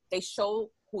doors, they show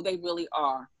who they really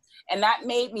are. And that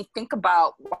made me think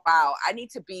about, wow, I need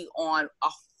to be on a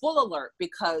full alert,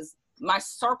 because my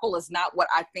circle is not what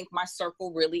I think my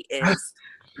circle really is.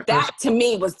 That to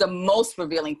me was the most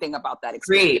revealing thing about that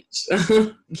experience.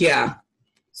 Great. Yeah.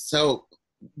 So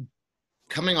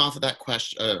coming off of that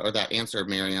question or that answer,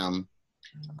 Maryam,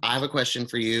 I have a question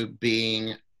for you,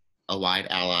 being a white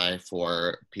ally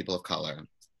for people of color.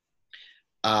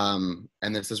 And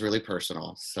this is really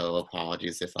personal, so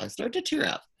apologies if I start to tear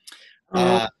up.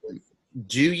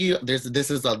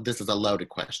 This is a loaded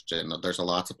question. There's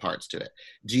lots of parts to it.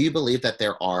 Do you believe that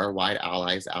there are white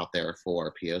allies out there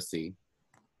for POC?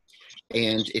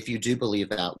 And if you do believe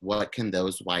that, what can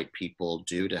those white people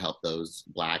do to help those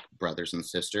Black brothers and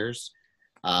sisters?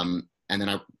 And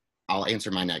then I'll answer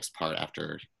my next part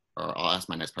after, or I'll ask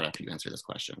my next part after you answer this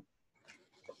question.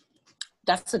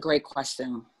 That's a great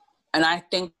question. And I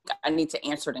think I need to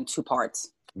answer it in two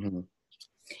parts. Mm-hmm.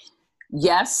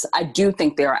 Yes, I do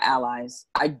think there are allies.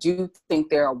 I do think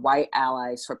there are white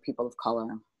allies for people of color.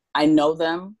 I know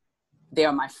them. They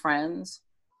are my friends.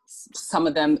 Some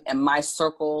of them in my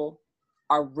circle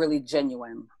are really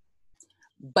genuine.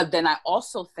 But then I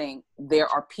also think there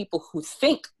are people who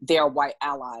think they're white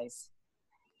allies.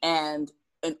 And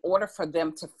in order for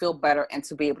them to feel better and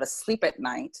to be able to sleep at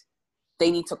night,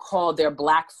 they need to call their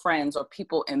Black friends or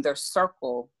people in their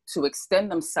circle to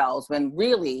extend themselves, when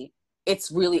really,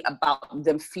 it's really about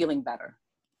them feeling better.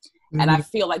 Mm-hmm. And I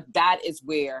feel like that is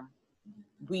where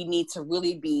we need to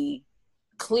really be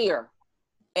clear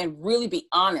and really be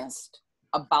honest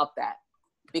about that.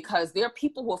 Because there are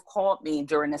people who have called me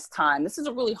during this time. This is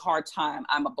a really hard time.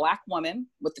 I'm a Black woman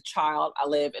with a child. I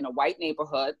live in a white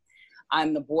neighborhood.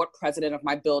 I'm the board president of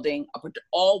my building, an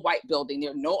all-white building.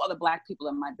 There are no other Black people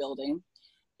in my building.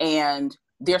 And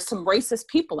there's some racist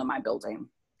people in my building.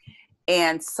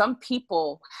 And some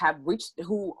people have reached,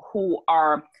 who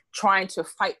are trying to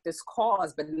fight this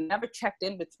cause, but never checked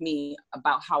in with me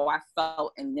about how I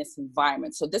felt in this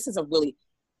environment. So this is a really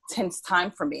tense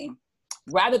time for me.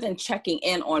 Rather than checking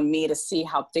in on me to see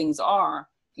how things are,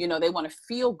 they want to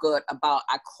feel good about,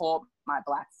 I called my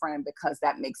Black friend because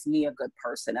that makes me a good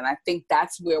person. And I think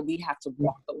that's where we have to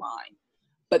walk the line.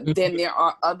 But then there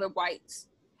are other whites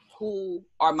who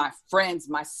are my friends,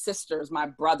 my sisters, my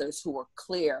brothers, who are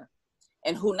clear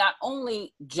and who not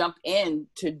only jump in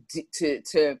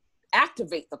to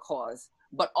activate the cause,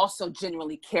 but also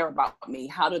genuinely care about me.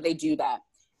 How do they do that?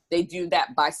 They do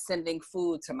that by sending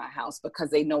food to my house because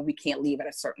they know we can't leave at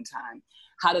a certain time.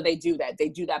 How do they do that? They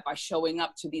do that by showing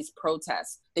up to these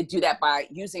protests. They do that by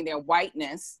using their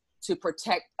whiteness to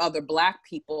protect other Black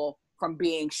people from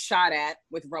being shot at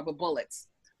with rubber bullets.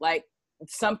 Like,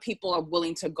 some people are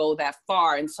willing to go that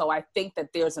far. And so I think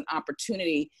that there's an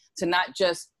opportunity to not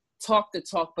just talk the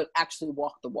talk, but actually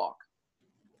walk the walk.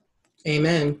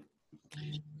 Amen.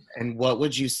 And what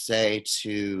would you say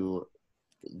to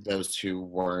those who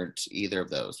weren't either of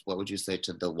those? What would you say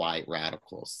to the white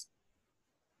radicals?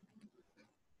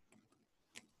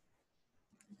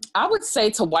 I would say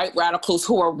to white radicals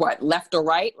who are what, left or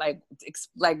right?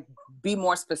 Like be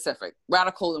more specific.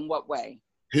 Radical in what way?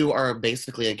 Who are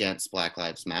basically against Black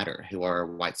Lives Matter, who are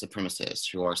white supremacists,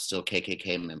 who are still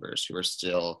KKK members, who are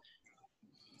still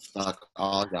fuck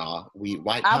all y'all, we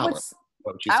white power.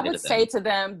 I would say to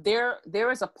them, there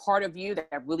is a part of you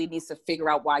that really needs to figure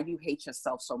out why you hate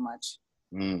yourself so much.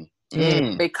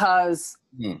 Because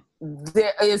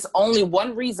there is only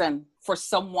one reason for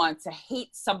someone to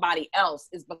hate somebody else,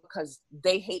 is because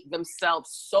they hate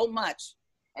themselves so much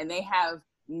and they have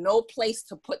no place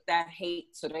to put that hate,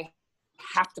 so they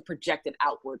have to project it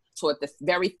outward toward the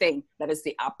very thing that is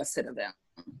the opposite of them.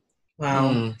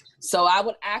 Wow. So I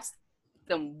would ask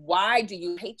them, why do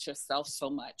you hate yourself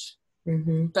so much?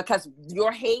 Because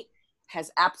your hate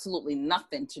has absolutely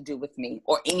nothing to do with me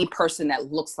or any person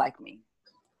that looks like me.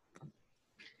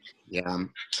 Yeah.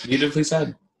 Beautifully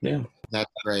said. Yeah.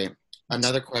 That's great.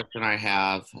 Another question I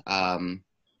have, and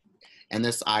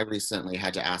this I recently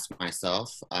had to ask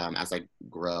myself as I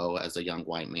grow as a young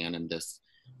white man in this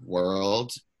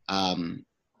world, are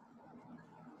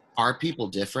people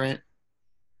different?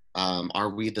 Are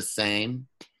we the same?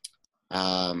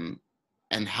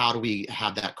 And how do we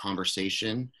have that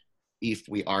conversation if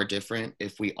we are different,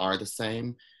 if we are the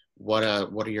same? What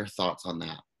are your thoughts on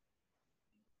that?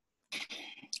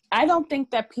 I don't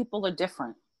think that people are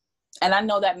different. And I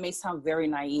know that may sound very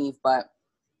naive, but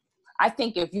I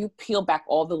think if you peel back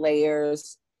all the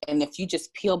layers, and if you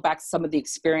just peel back some of the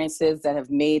experiences that have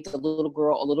made the little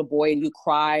girl or little boy and you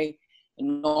cry,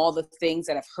 and all the things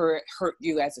that have hurt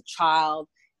you as a child,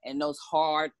 and those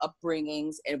hard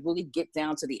upbringings, and really get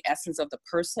down to the essence of the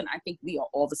person, I think we are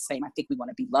all the same. I think we want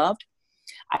to be loved.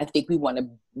 I think we want to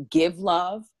give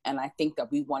love. And I think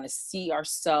that we want to see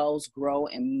ourselves grow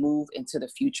and move into the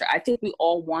future. I think we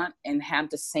all want and have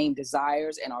the same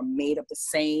desires and are made of the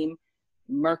same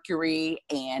mercury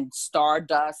and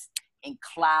stardust and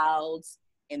clouds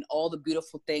and all the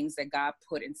beautiful things that God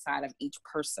put inside of each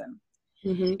person.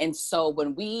 And so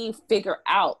when we figure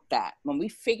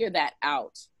that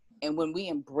out, and when we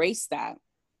embrace that,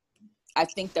 I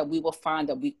think that we will find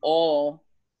that we all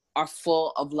are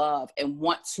full of love and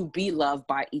want to be loved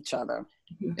by each other.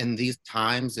 In these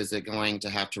times, is it going to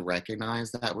have to recognize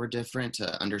that we're different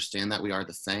to understand that we are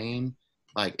the same?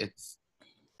 Like it's.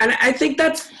 And I think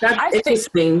that's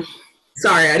interesting.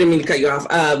 Sorry, I didn't mean to cut you off.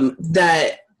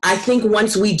 That I think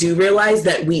once we do realize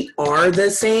that we are the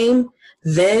same,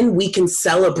 then we can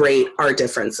celebrate our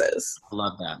differences. I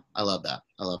love that.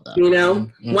 You know,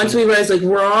 once we realize like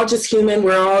we're all just human,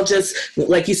 we're all just,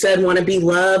 like you said, want to be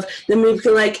loved, then we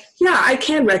feel like, yeah, I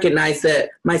can recognize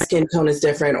that my skin tone is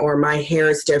different, or my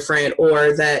hair is different,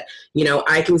 or that, you know,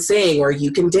 I can sing, or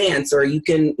you can dance, or you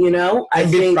can, you know, I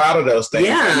think, be proud of those things.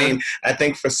 Yeah. I mean, I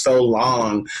think for so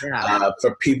long,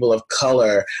 for people of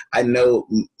color, I know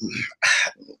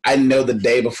the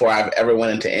day before I've ever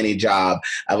went into any job,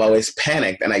 I've always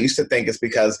panicked. And I used to think it's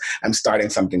because I'm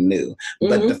starting something new.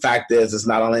 But the fact is,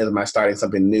 it's not only am I starting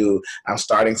something new, I'm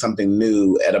starting something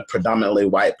new at a predominantly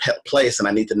white place, and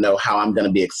I need to know how I'm going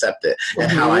to be accepted and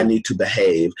how I need to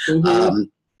behave.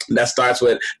 That starts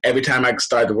with every time I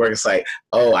start to work, it's like,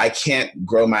 oh, I can't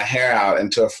grow my hair out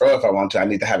into a fro if I want to. I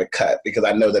need to have it cut because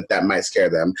I know that might scare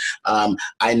them.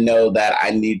 I know that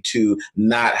I need to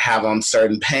not have on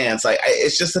certain pants. Like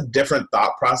it's just a different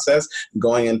thought process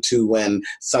going into when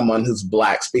someone who's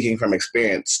Black, speaking from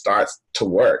experience, starts to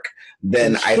work.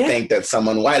 Then I think that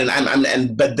someone white,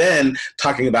 but then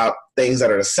talking about things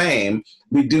that are the same,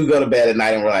 we do go to bed at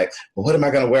night and we're like, well, what am I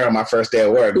going to wear on my first day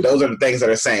of work? Those are the things that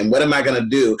are the same. What am I going to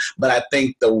do? But I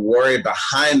think the worry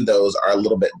behind those are a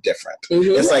little bit different.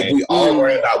 It's like we all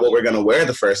worry about what we're going to wear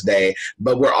the first day,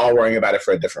 but we're all worrying about it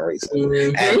for a different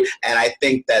reason. And I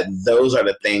think that those are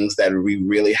the things that we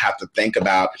really have to think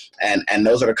about. And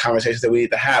those are the conversations that we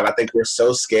need to have. I think we're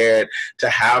so scared to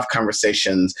have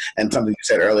conversations, and something you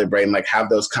said earlier, Braden, like have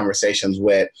those conversations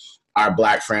with our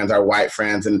Black friends, our white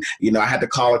friends. And, you know, I had to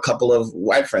call a couple of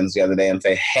white friends the other day and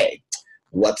say, hey,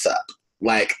 what's up?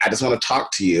 Like, I just want to talk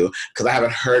to you because I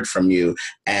haven't heard from you,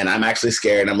 and I'm actually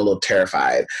scared and I'm a little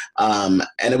terrified. And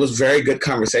it was very good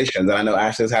conversations. And I know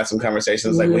Ashley's had some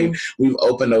conversations. Like we've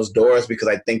opened those doors because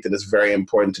I think that it's very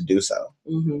important to do so.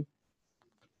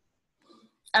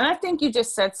 And I think you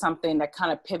just said something that kind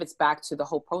of pivots back to the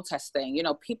whole protest thing. You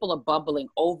know, people are bubbling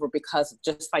over because,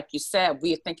 just like you said,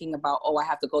 we are thinking about, oh, I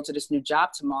have to go to this new job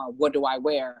tomorrow. What do I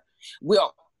wear?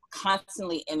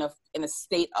 constantly in a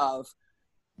state of,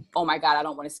 oh my God, I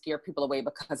don't want to scare people away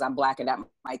because I'm Black and that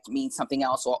might mean something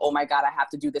else. Or, oh my God, I have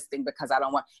to do this thing because I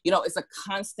don't want, it's a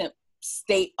constant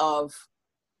state of,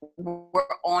 we're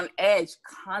on edge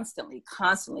constantly.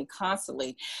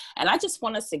 And I just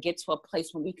want us to get to a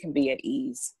place where we can be at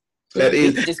ease. That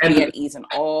is, just be at ease in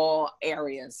all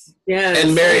areas. Yeah.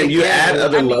 And Maryam, you add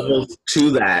other levels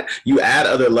to that. You add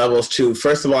other levels to,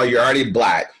 first of all, you're already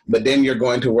Black, but then you're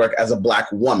going to work as a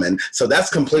Black woman. So that's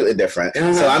completely different.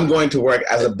 So I'm going to work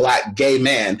as a Black gay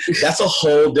man. That's a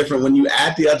whole different, when you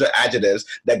add the other adjectives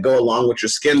that go along with your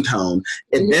skin tone,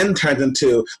 it then turns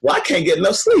into, well, I can't get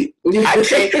no sleep. I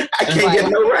can't get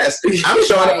no rest. I'm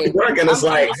showing up to work and it's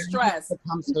like stress.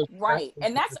 Right.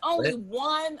 And that's only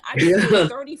one, I can say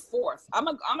 34th. I'm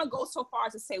gonna go so far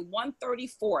as to say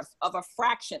 1/34th of a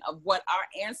fraction of what our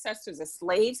ancestors as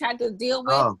slaves had to deal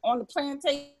with on the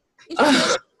plantation.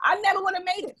 I never would have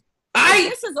made it.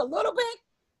 This is a little bit.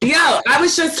 Yeah, I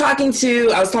was talking to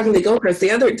Gilchrist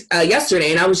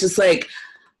yesterday, and I was just like,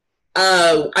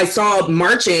 I saw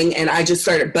marching, and I just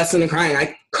started busting and crying.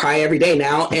 I cry every day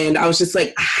now, and I was just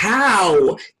like,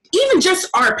 how? Even just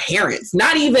our parents,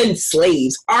 not even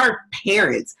slaves, our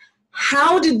parents.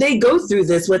 How did they go through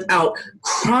this without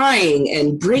crying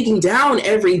and breaking down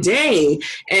every day?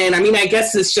 And I mean, I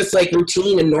guess it's just like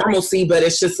routine and normalcy, but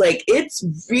it's just like, it's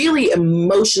really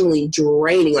emotionally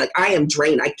draining. Like, I am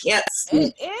drained. I can't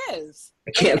sleep. It is.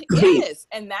 I can't sleep. It is.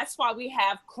 And that's why we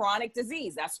have chronic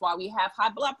disease. That's why we have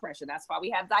high blood pressure. That's why we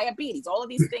have diabetes. All of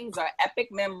these things are epic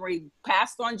memory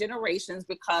passed on generations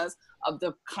because of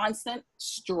the constant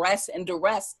stress and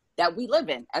duress that we live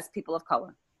in as people of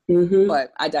color.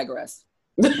 But I digress.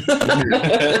 That's an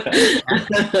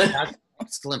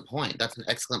excellent point. That's an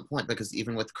excellent point, because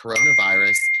even with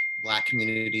coronavirus, Black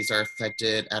communities are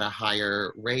affected at a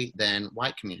higher rate than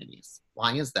white communities.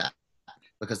 Why is that?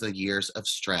 Because of years of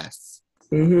stress.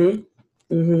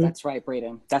 That's right,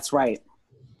 Braden. That's right.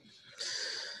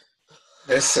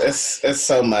 It's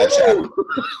so much.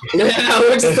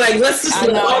 We're just like, let's just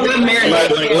let all that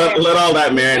marinate. Let all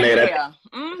that marinate.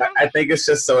 I think it's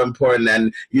just so important.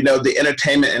 And, the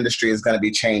entertainment industry is going to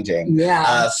be changing.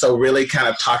 Yeah. So really kind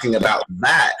of talking about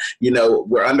that,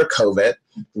 we're under COVID.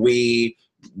 We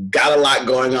got a lot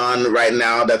going on right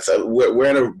now.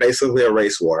 We're in basically a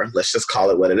race war. Let's just call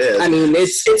it what it is. I mean, it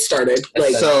started.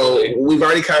 So we've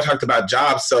already kind of talked about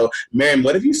jobs. So Maryam,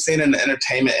 what have you seen in the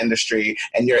entertainment industry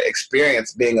and your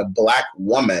experience being a Black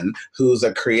woman who's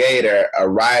a creator, a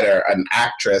writer, an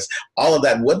actress, all of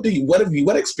that? What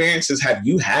experiences have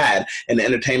you had in the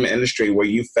entertainment industry where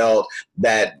you felt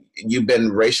that you've been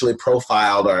racially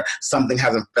profiled or something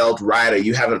hasn't felt right or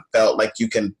you haven't felt like you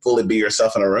can fully be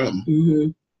yourself in a room?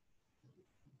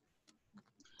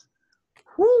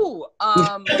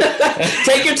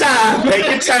 Take your time. Take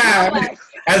your time.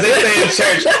 As they say in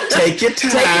church, take your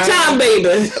time.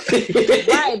 Take your time,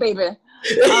 baby. Right, baby.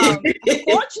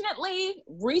 Fortunately,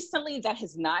 recently that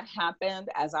has not happened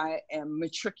as I am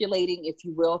matriculating, if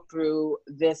you will, through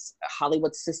this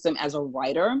Hollywood system as a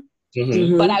writer.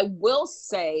 But I will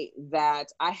say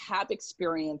that I have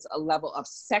experienced a level of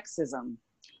sexism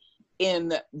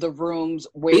in the rooms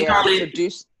where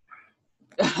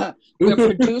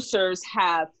producers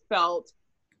have felt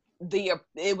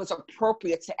it was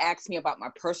appropriate to ask me about my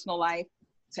personal life,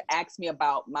 to ask me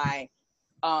about my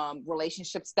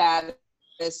relationship status,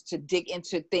 to dig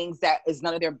into things that is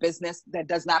none of their business, that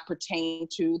does not pertain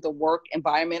to the work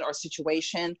environment or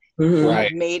situation.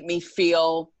 Right. Made me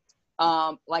feel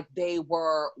like they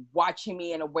were watching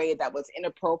me in a way that was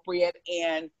inappropriate.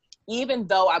 And even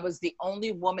though I was the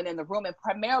only woman in the room, and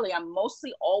primarily I'm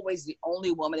mostly always the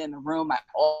only woman in the room,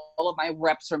 all of my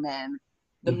reps are men.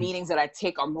 The meetings that I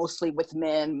take are mostly with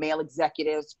men, male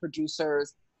executives,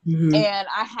 producers. And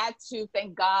I had to,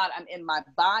 thank God I'm in my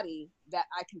body, that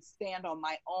I can stand on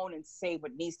my own and say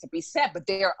what needs to be said. But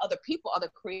there are other people,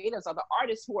 other creators, other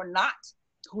artists who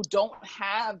don't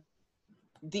have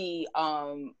the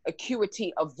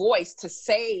acuity of voice to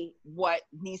say what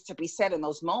needs to be said in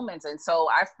those moments. And so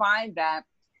I find that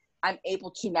I'm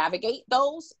able to navigate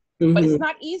those, but it's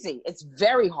not easy. It's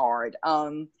very hard.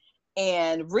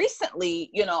 And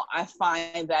recently, I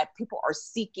find that people are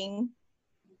seeking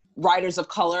writers of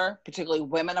color, particularly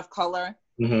women of color.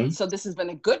 So this has been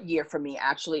a good year for me,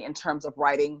 actually, in terms of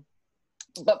writing.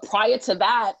 But prior to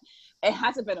that, it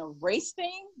hasn't been a race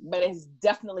thing, but it's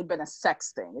definitely been a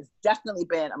sex thing. It's definitely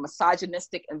been a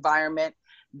misogynistic environment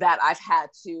that I've had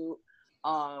to,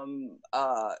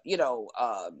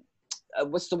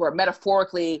 what's the word,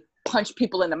 metaphorically punch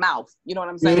people in the mouth. You know what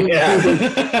I'm saying? Yeah.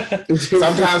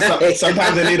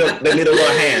 sometimes they need a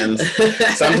little hands.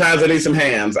 Sometimes they need some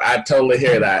hands. I totally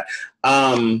hear that.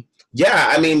 Yeah,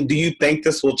 I mean, do you think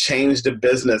this will change the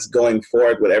business going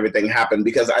forward with everything happened?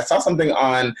 Because I saw something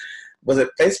on, was it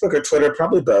Facebook or Twitter?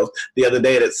 Probably both. The other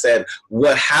day that said,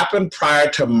 what happened prior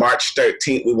to March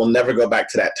 13th, we will never go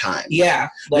back to that time. Yeah.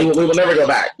 We will never go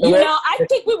back. You know, I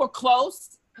think we were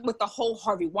close with the whole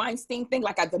Harvey Weinstein thing,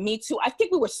 like at the Me Too. I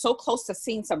think we were so close to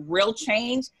seeing some real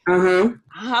change. Uh-huh.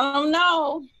 I don't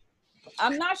know.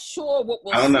 I'm not sure what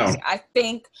we'll see. Know. I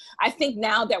think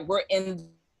now that we're in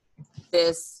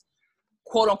this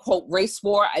quote unquote race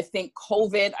war, I think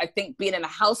COVID, I think being in a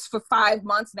house for 5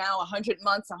 months now, 100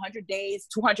 months, 100 days,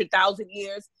 200,000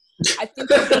 years, I think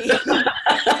we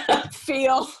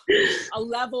feel a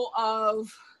level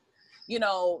of, you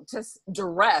know, just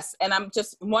duress. And I'm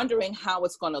just wondering how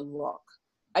it's going to look.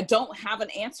 I don't have an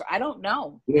answer. I don't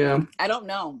know. Yeah. I don't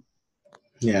know.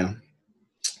 Yeah.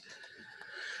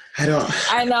 I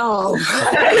know.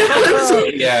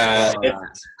 Yeah,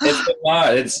 it's a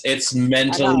lot. It's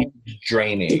mentally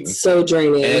draining. It's so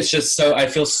draining. And it's just I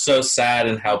feel so sad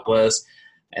and helpless.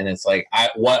 And it's like,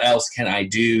 what else can I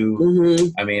do? Mm-hmm.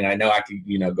 I mean, I know I could,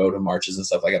 you know, go to marches and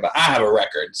stuff like that, but I have a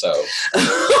record, so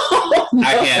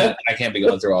I can't be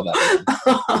going through all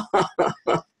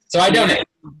that. So I donate.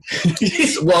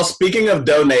 Well, speaking of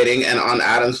donating, and on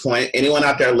Adam's point, anyone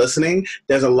out there listening,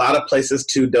 there's a lot of places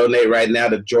to donate right now.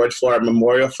 The George Floyd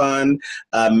Memorial Fund,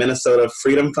 Minnesota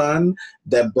Freedom Fund,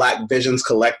 the Black Visions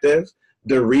Collective,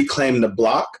 the Reclaim the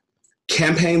Block,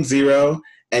 Campaign Zero,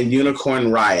 and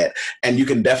Unicorn Riot. And you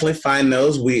can definitely find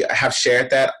those. We have shared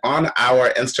that on our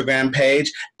Instagram page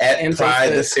at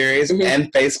Pride the Series, and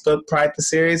Facebook Pride the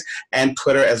Series, and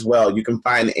Twitter as well. You can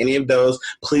find any of those.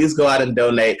 Please go out and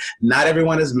donate. Not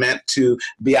everyone is meant to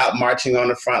be out marching on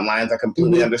the front lines. I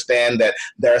completely understand that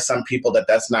there are some people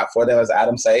that's not for them. As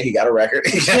Adam say, he got a record.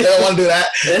 They don't want to do that.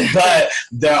 But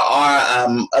there are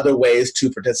other ways to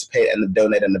participate and to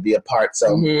donate and to be a part.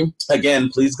 So again,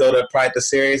 please go to Pride the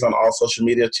Series on all social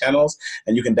media channels,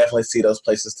 and you can definitely see those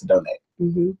places to donate.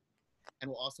 And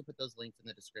we'll also put those links in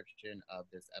the description of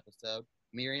this episode.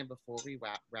 Maryam, before we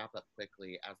wrap up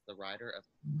quickly, as the writer of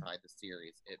Pride the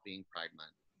Series, it being Pride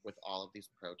Month, with all of these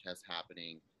protests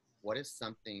happening, what is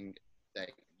something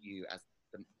that you, as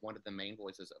one of the main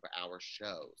voices of our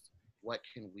shows, what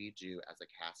can we do as a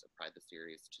cast of Pride the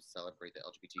Series to celebrate the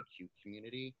LGBTQ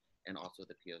community and also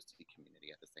the POC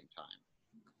community at the same time?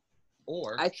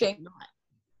 Or I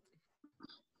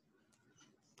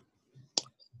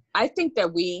think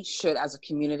that we should, as a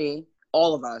community,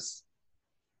 all of us,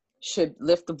 should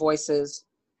lift the voices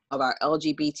of our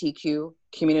LGBTQ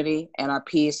community and our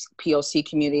POC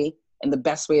community in the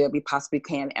best way that we possibly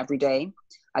can every day.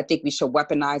 I think we should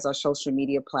weaponize our social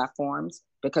media platforms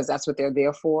because that's what they're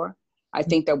there for. I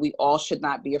think that we all should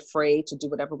not be afraid to do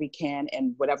whatever we can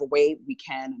in whatever way we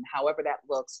can and however that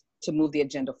looks to move the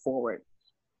agenda forward.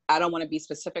 I don't want to be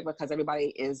specific because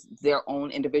everybody is their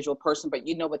own individual person, but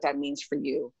you know what that means for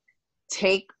you.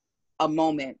 Take a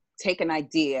moment, take an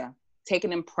idea, take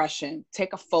an impression,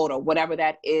 take a photo, whatever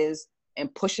that is,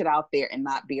 and push it out there and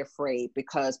not be afraid,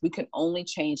 because we can only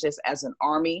change this as an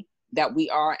army that we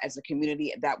are, as a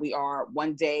community that we are,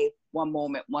 one day, one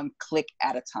moment, one click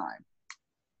at a time.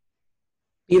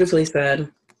 Beautifully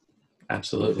said.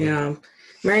 Absolutely. Yeah.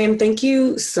 Maryam, thank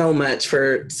you so much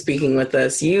for speaking with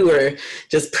us. You were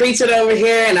just preaching over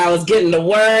here and I was getting the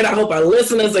word. I hope our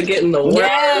listeners are getting the word.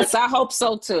 Yes, I hope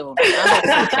so too. And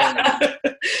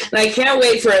I can't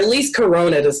wait for at least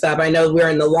Corona to stop. I know we're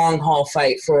in the long haul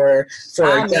fight for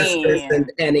justice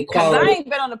and equality. I ain't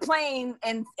been on a plane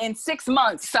in 6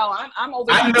 months, so I'm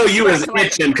over. I know you was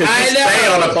itching because you stay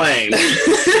on a plane.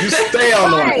 You stay on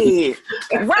the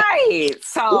plane. Right.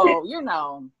 So, you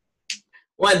know.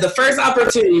 Well, the first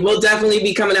opportunity, we'll definitely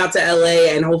be coming out to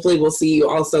LA, and hopefully we'll see you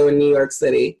also in New York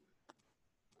City.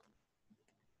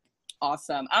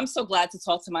 Awesome. I'm so glad to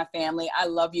talk to my family. I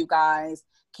love you guys.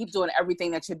 Keep doing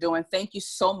everything that you're doing. Thank you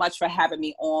so much for having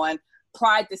me on.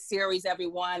 Pride the Series,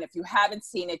 everyone. If you haven't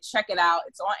seen it, check it out.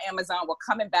 It's on Amazon. We're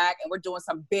coming back and we're doing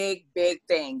some big, big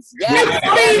things. Yes.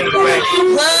 It's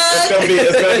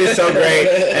gonna be so great.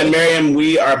 And Maryam,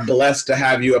 we are blessed to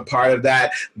have you a part of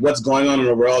that. What's going on in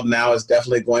the world now is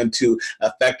definitely going to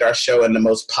affect our show in the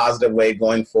most positive way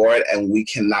going forward. And we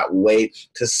cannot wait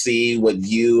to see what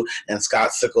you and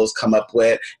Scott Sickles come up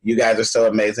with. You guys are so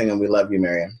amazing and we love you,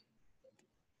 Maryam.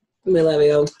 We love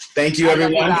you. Thank you,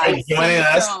 everyone, for joining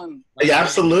us. Yeah,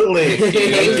 absolutely.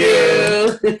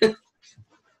 Thank you.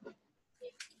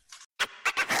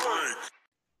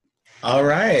 All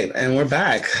right, and we're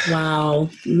back. Wow.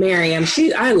 Maryam,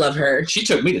 I love her. She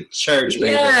took me to church,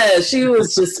 baby. Yeah, she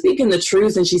was just speaking the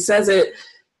truth, and she says it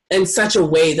in such a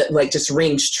way that like just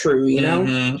rings true, you know?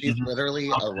 Mm-hmm, She's literally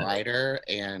a writer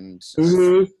and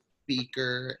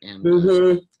speaker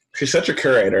and she's such a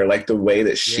curator, like the way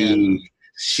that she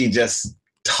just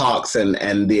talks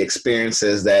and the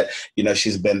experiences that, you know,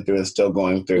 she's been through and still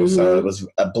going through. So it was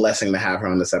a blessing to have her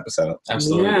on this episode.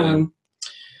 Absolutely.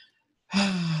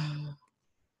 Yeah.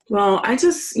 Well, I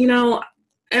just, you know,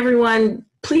 everyone,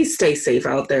 please stay safe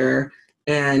out there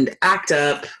and act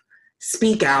up,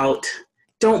 speak out,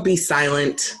 don't be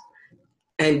silent.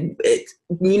 And,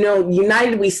 you know,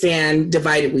 united we stand,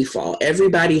 divided we fall.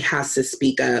 Everybody has to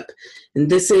speak up. And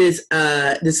this is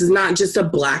not just a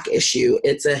Black issue.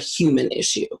 It's a human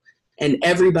issue. And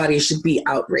everybody should be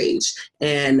outraged.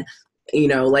 And, you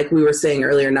know, like we were saying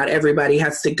earlier, not everybody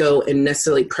has to go and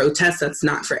necessarily protest. That's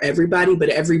not for everybody, but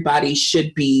everybody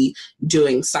should be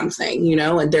doing something, you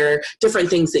know, and there are different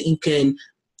things that you can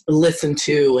listen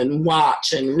to and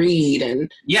watch and read.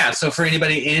 And yeah, so for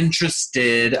anybody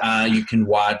interested, you can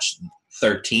watch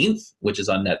 13th, which is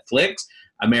on Netflix,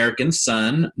 American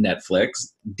Son,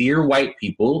 Netflix, Dear White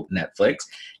People, Netflix,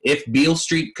 If Beale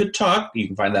Street Could Talk, you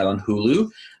can find that on Hulu,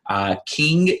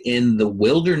 King in the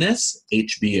Wilderness,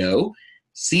 HBO,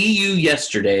 See You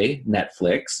Yesterday,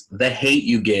 Netflix, The Hate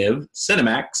You Give,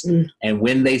 Cinemax, and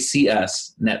When They See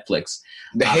Us, Netflix.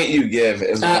 The Hate You Give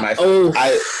is one of my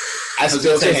I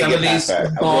still can't get past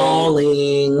that.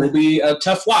 Bawling. Will be a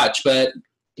tough watch, but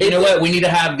you know what? We need to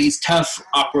have these tough,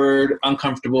 awkward,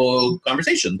 uncomfortable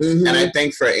conversations. And I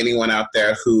think for anyone out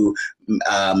there who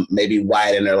may be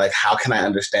white and they're like, how can I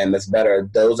understand this better?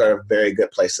 Those are a very good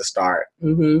place to start.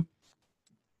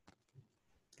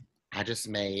 I just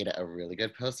made a really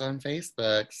good post on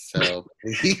Facebook, so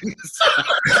please.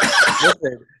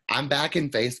 Listen, I'm back in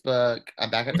Facebook. I'm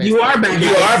back at Facebook. You are back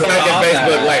at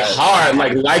Facebook, like hard,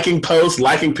 like liking posts,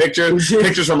 liking pictures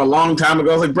from a long time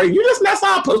ago. I was like, bro, you just that's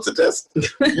how I posted this.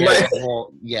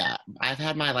 Yeah, I've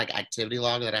had my like activity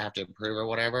log that I have to approve or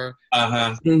whatever.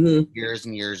 Years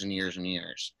and years and years and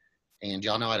years. And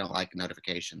y'all know I don't like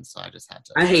notifications, so I just had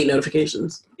to. I hate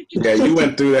notifications. Yeah, you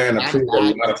went through there and approved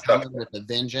a lot of stuff. With a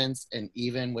vengeance, and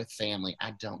even with family,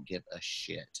 I don't give a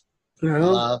shit.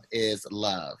 No. Love is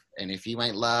love. And if you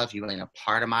ain't love, you ain't a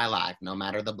part of my life, no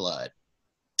matter the blood.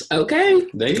 Okay.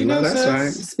 There you go, that's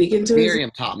right. Speaking to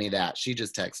Miriam taught me that. She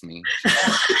just texted me.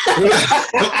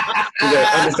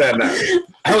 Yeah, understand that.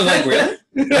 I was like, really?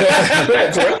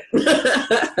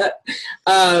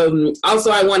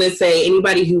 Also, I want to say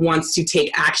anybody who wants to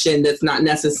take action that's not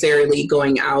necessarily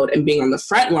going out and being on the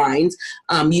front lines,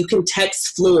 you can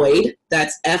text Floyd,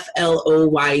 that's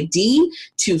FLOYD,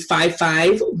 to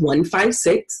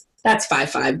 55156. That's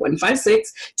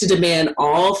 55156 to demand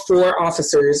all 4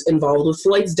 officers involved with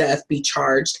Floyd's death be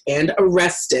charged and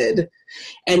arrested.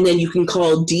 And then you can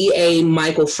call DA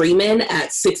Michael Freeman at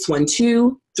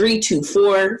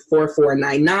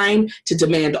 612-324-4499 to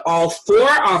demand all 4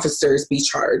 officers be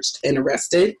charged and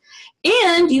arrested.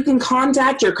 And you can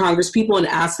contact your congresspeople and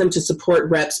ask them to support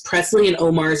Reps Presley and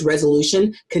Omar's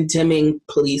resolution condemning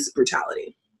police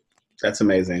brutality. That's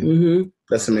amazing.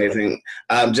 That's amazing.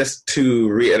 Just to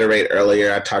reiterate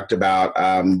earlier, I talked about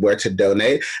where to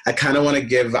donate. I kind of want to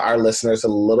give our listeners a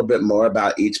little bit more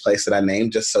about each place that I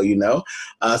named, just so you know.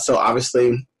 So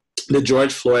obviously, the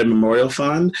George Floyd Memorial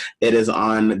Fund, it is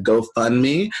on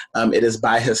GoFundMe. It is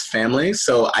by his family.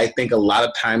 So I think a lot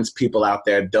of times people out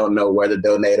there don't know where to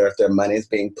donate or if their money is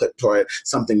being put toward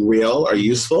something real or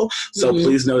useful. So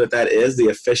please know that is the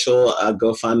official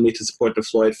GoFundMe to support the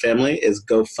Floyd family is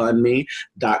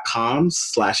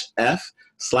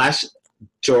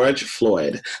GoFundMe.com/F/George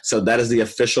Floyd. So that is the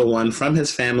official one from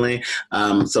his family.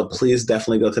 So please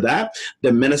definitely go to that.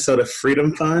 The Minnesota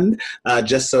Freedom Fund,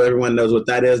 just so everyone knows what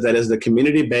that is the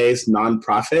community-based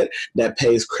nonprofit that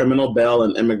pays criminal bail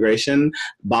and immigration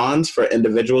bonds for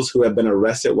individuals who have been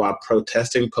arrested while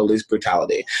protesting police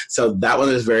brutality. So that one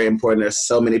is very important. There's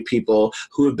so many people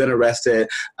who have been arrested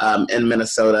in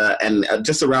Minnesota and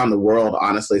just around the world,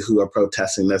 honestly, who are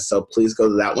protesting this. So please go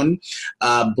to that one.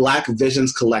 Black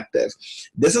Visions Collective.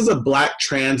 This is a Black,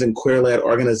 trans, and queer-led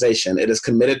organization. It is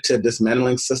committed to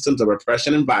dismantling systems of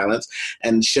oppression and violence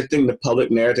and shifting the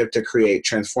public narrative to create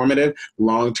transformative,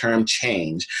 long-term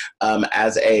change.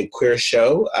 As a queer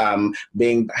show,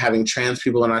 having trans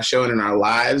people in our show and in our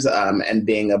lives, and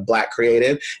being a Black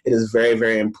creative, it is very,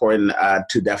 very important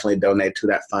to definitely donate to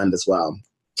that fund as well.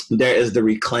 There is the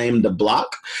Reclaim the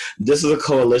Block. This is a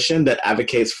coalition that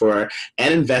advocates for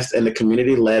and invests in the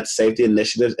community-led safety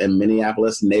initiatives in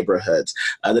Minneapolis neighborhoods.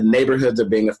 The neighborhoods are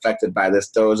being affected by this.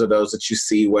 Those are those that you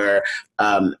see where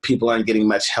people aren't getting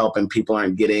much help and people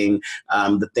aren't getting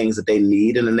the things that they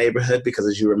need in the neighborhood because,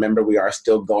 as you remember, we are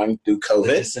still going through COVID.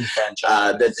 The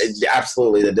disenfranchised.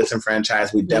 Absolutely, the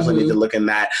disenfranchised. We definitely need to look in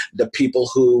that. The people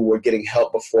who were getting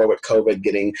help before with COVID,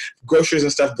 getting groceries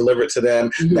and stuff delivered to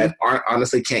them that aren't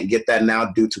honestly can't get that now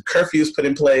due to curfews put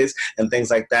in place and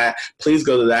things like that. Please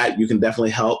go to that. You can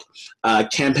definitely help.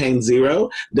 Campaign Zero.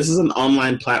 This is an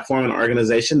online platform and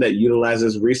organization that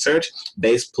utilizes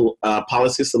research-based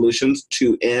policy solutions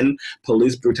to end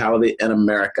police brutality in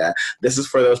America. This is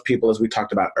for those people, as we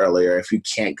talked about earlier, if you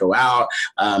can't go out,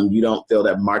 you don't feel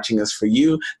that marching is for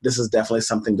you, this is definitely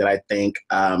something that I think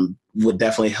would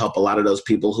definitely help a lot of those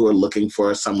people who are looking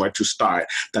for somewhere to start.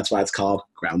 That's why it's called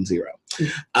Ground Zero.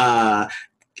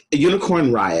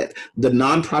 Unicorn Riot, the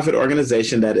nonprofit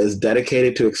organization that is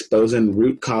dedicated to exposing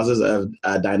root causes of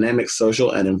dynamic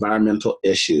social and environmental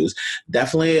issues.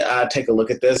 Definitely take a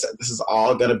look at this. This is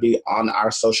all going to be on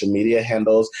our social media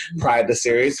handles prior to the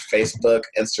series, Facebook,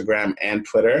 Instagram, and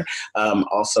Twitter.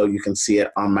 Also, you can see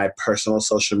it on my personal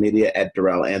social media at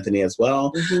Darrell Anthony as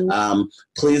well.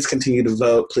 Please continue to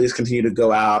vote. Please continue to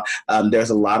go out.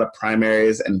 There's a lot of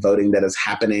primaries and voting that is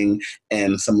happening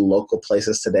in some local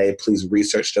places today. Please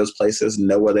research those places,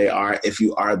 know where they are. If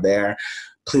you are there,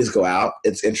 please go out.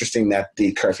 It's interesting that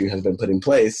the curfew has been put in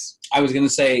place. I was going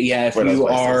to say, yeah, if you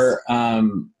are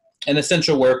an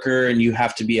essential worker and you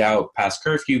have to be out past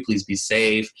curfew, please be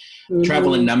safe.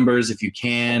 Travel in numbers if you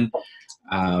can.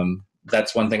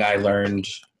 That's one thing I learned.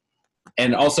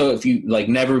 And also, if you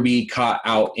never be caught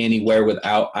out anywhere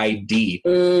without ID.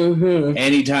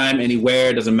 Anytime,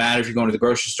 anywhere, doesn't matter if you're going to the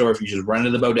grocery store, if you just run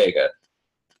to the bodega.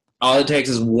 All it takes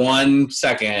is 1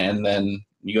 second, and then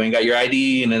you ain't got your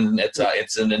ID, and then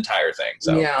it's an entire thing.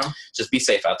 So just be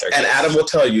safe out there. And guys. Adam will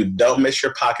tell you, don't miss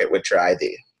your pocket with your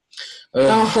ID.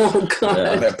 Oh, God.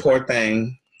 Yeah, that poor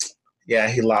thing. Yeah,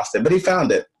 he lost it, but he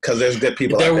found it because there's good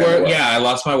people out there. I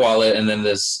lost my wallet, and then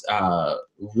this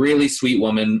really sweet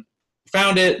woman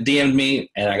found it, DM'd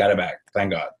me, and I got it back.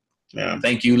 Thank God. Yeah.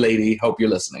 Thank you, lady. Hope you're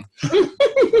listening.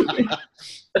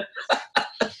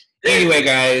 Anyway,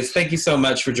 guys, thank you so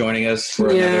much for joining us for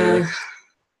another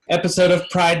episode of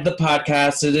Pride the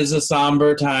Podcast. It is a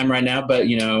somber time right now, but,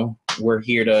 we're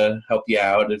here to help you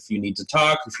out. If you need to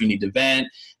talk, if you need to vent,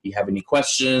 if you have any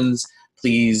questions,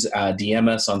 please DM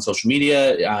us on social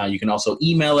media. You can also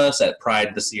email us at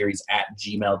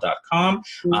pridetheseries@gmail.com.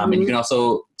 And you can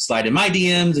also slide in my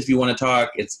DMs if you want to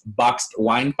talk. It's Boxed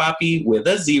Wine Poppy with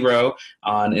a 0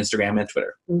 on Instagram and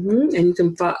Twitter. And you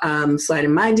can slide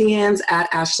in my DMs at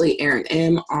Ashley Aaron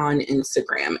M on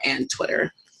Instagram and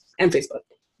Twitter and Facebook.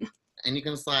 And you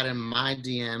can slide in my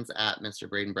DMs at Mr.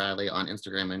 Braden Bradley on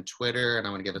Instagram and Twitter. And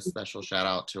I want to give a special shout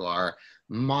out to our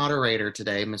moderator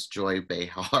today, Miss Joy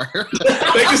Behar.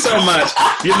 Thank you so much.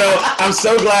 I'm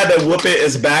so glad that Whoopit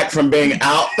is back from being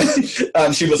out.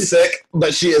 She was sick,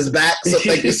 but she is back. So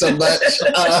thank you so much.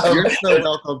 You're so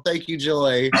welcome. Thank you,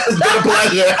 Joy. It's been a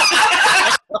pleasure.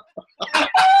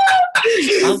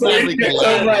 I'm Thank you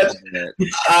so much.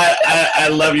 I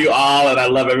love you all, and I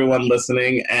love everyone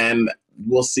listening. And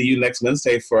we'll see you next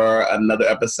Wednesday for another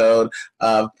episode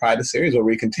of Pride the Series, where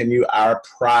we continue our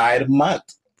Pride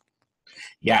Month.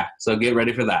 Yeah, so get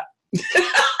ready for that.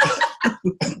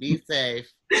 Be safe.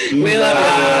 We love you.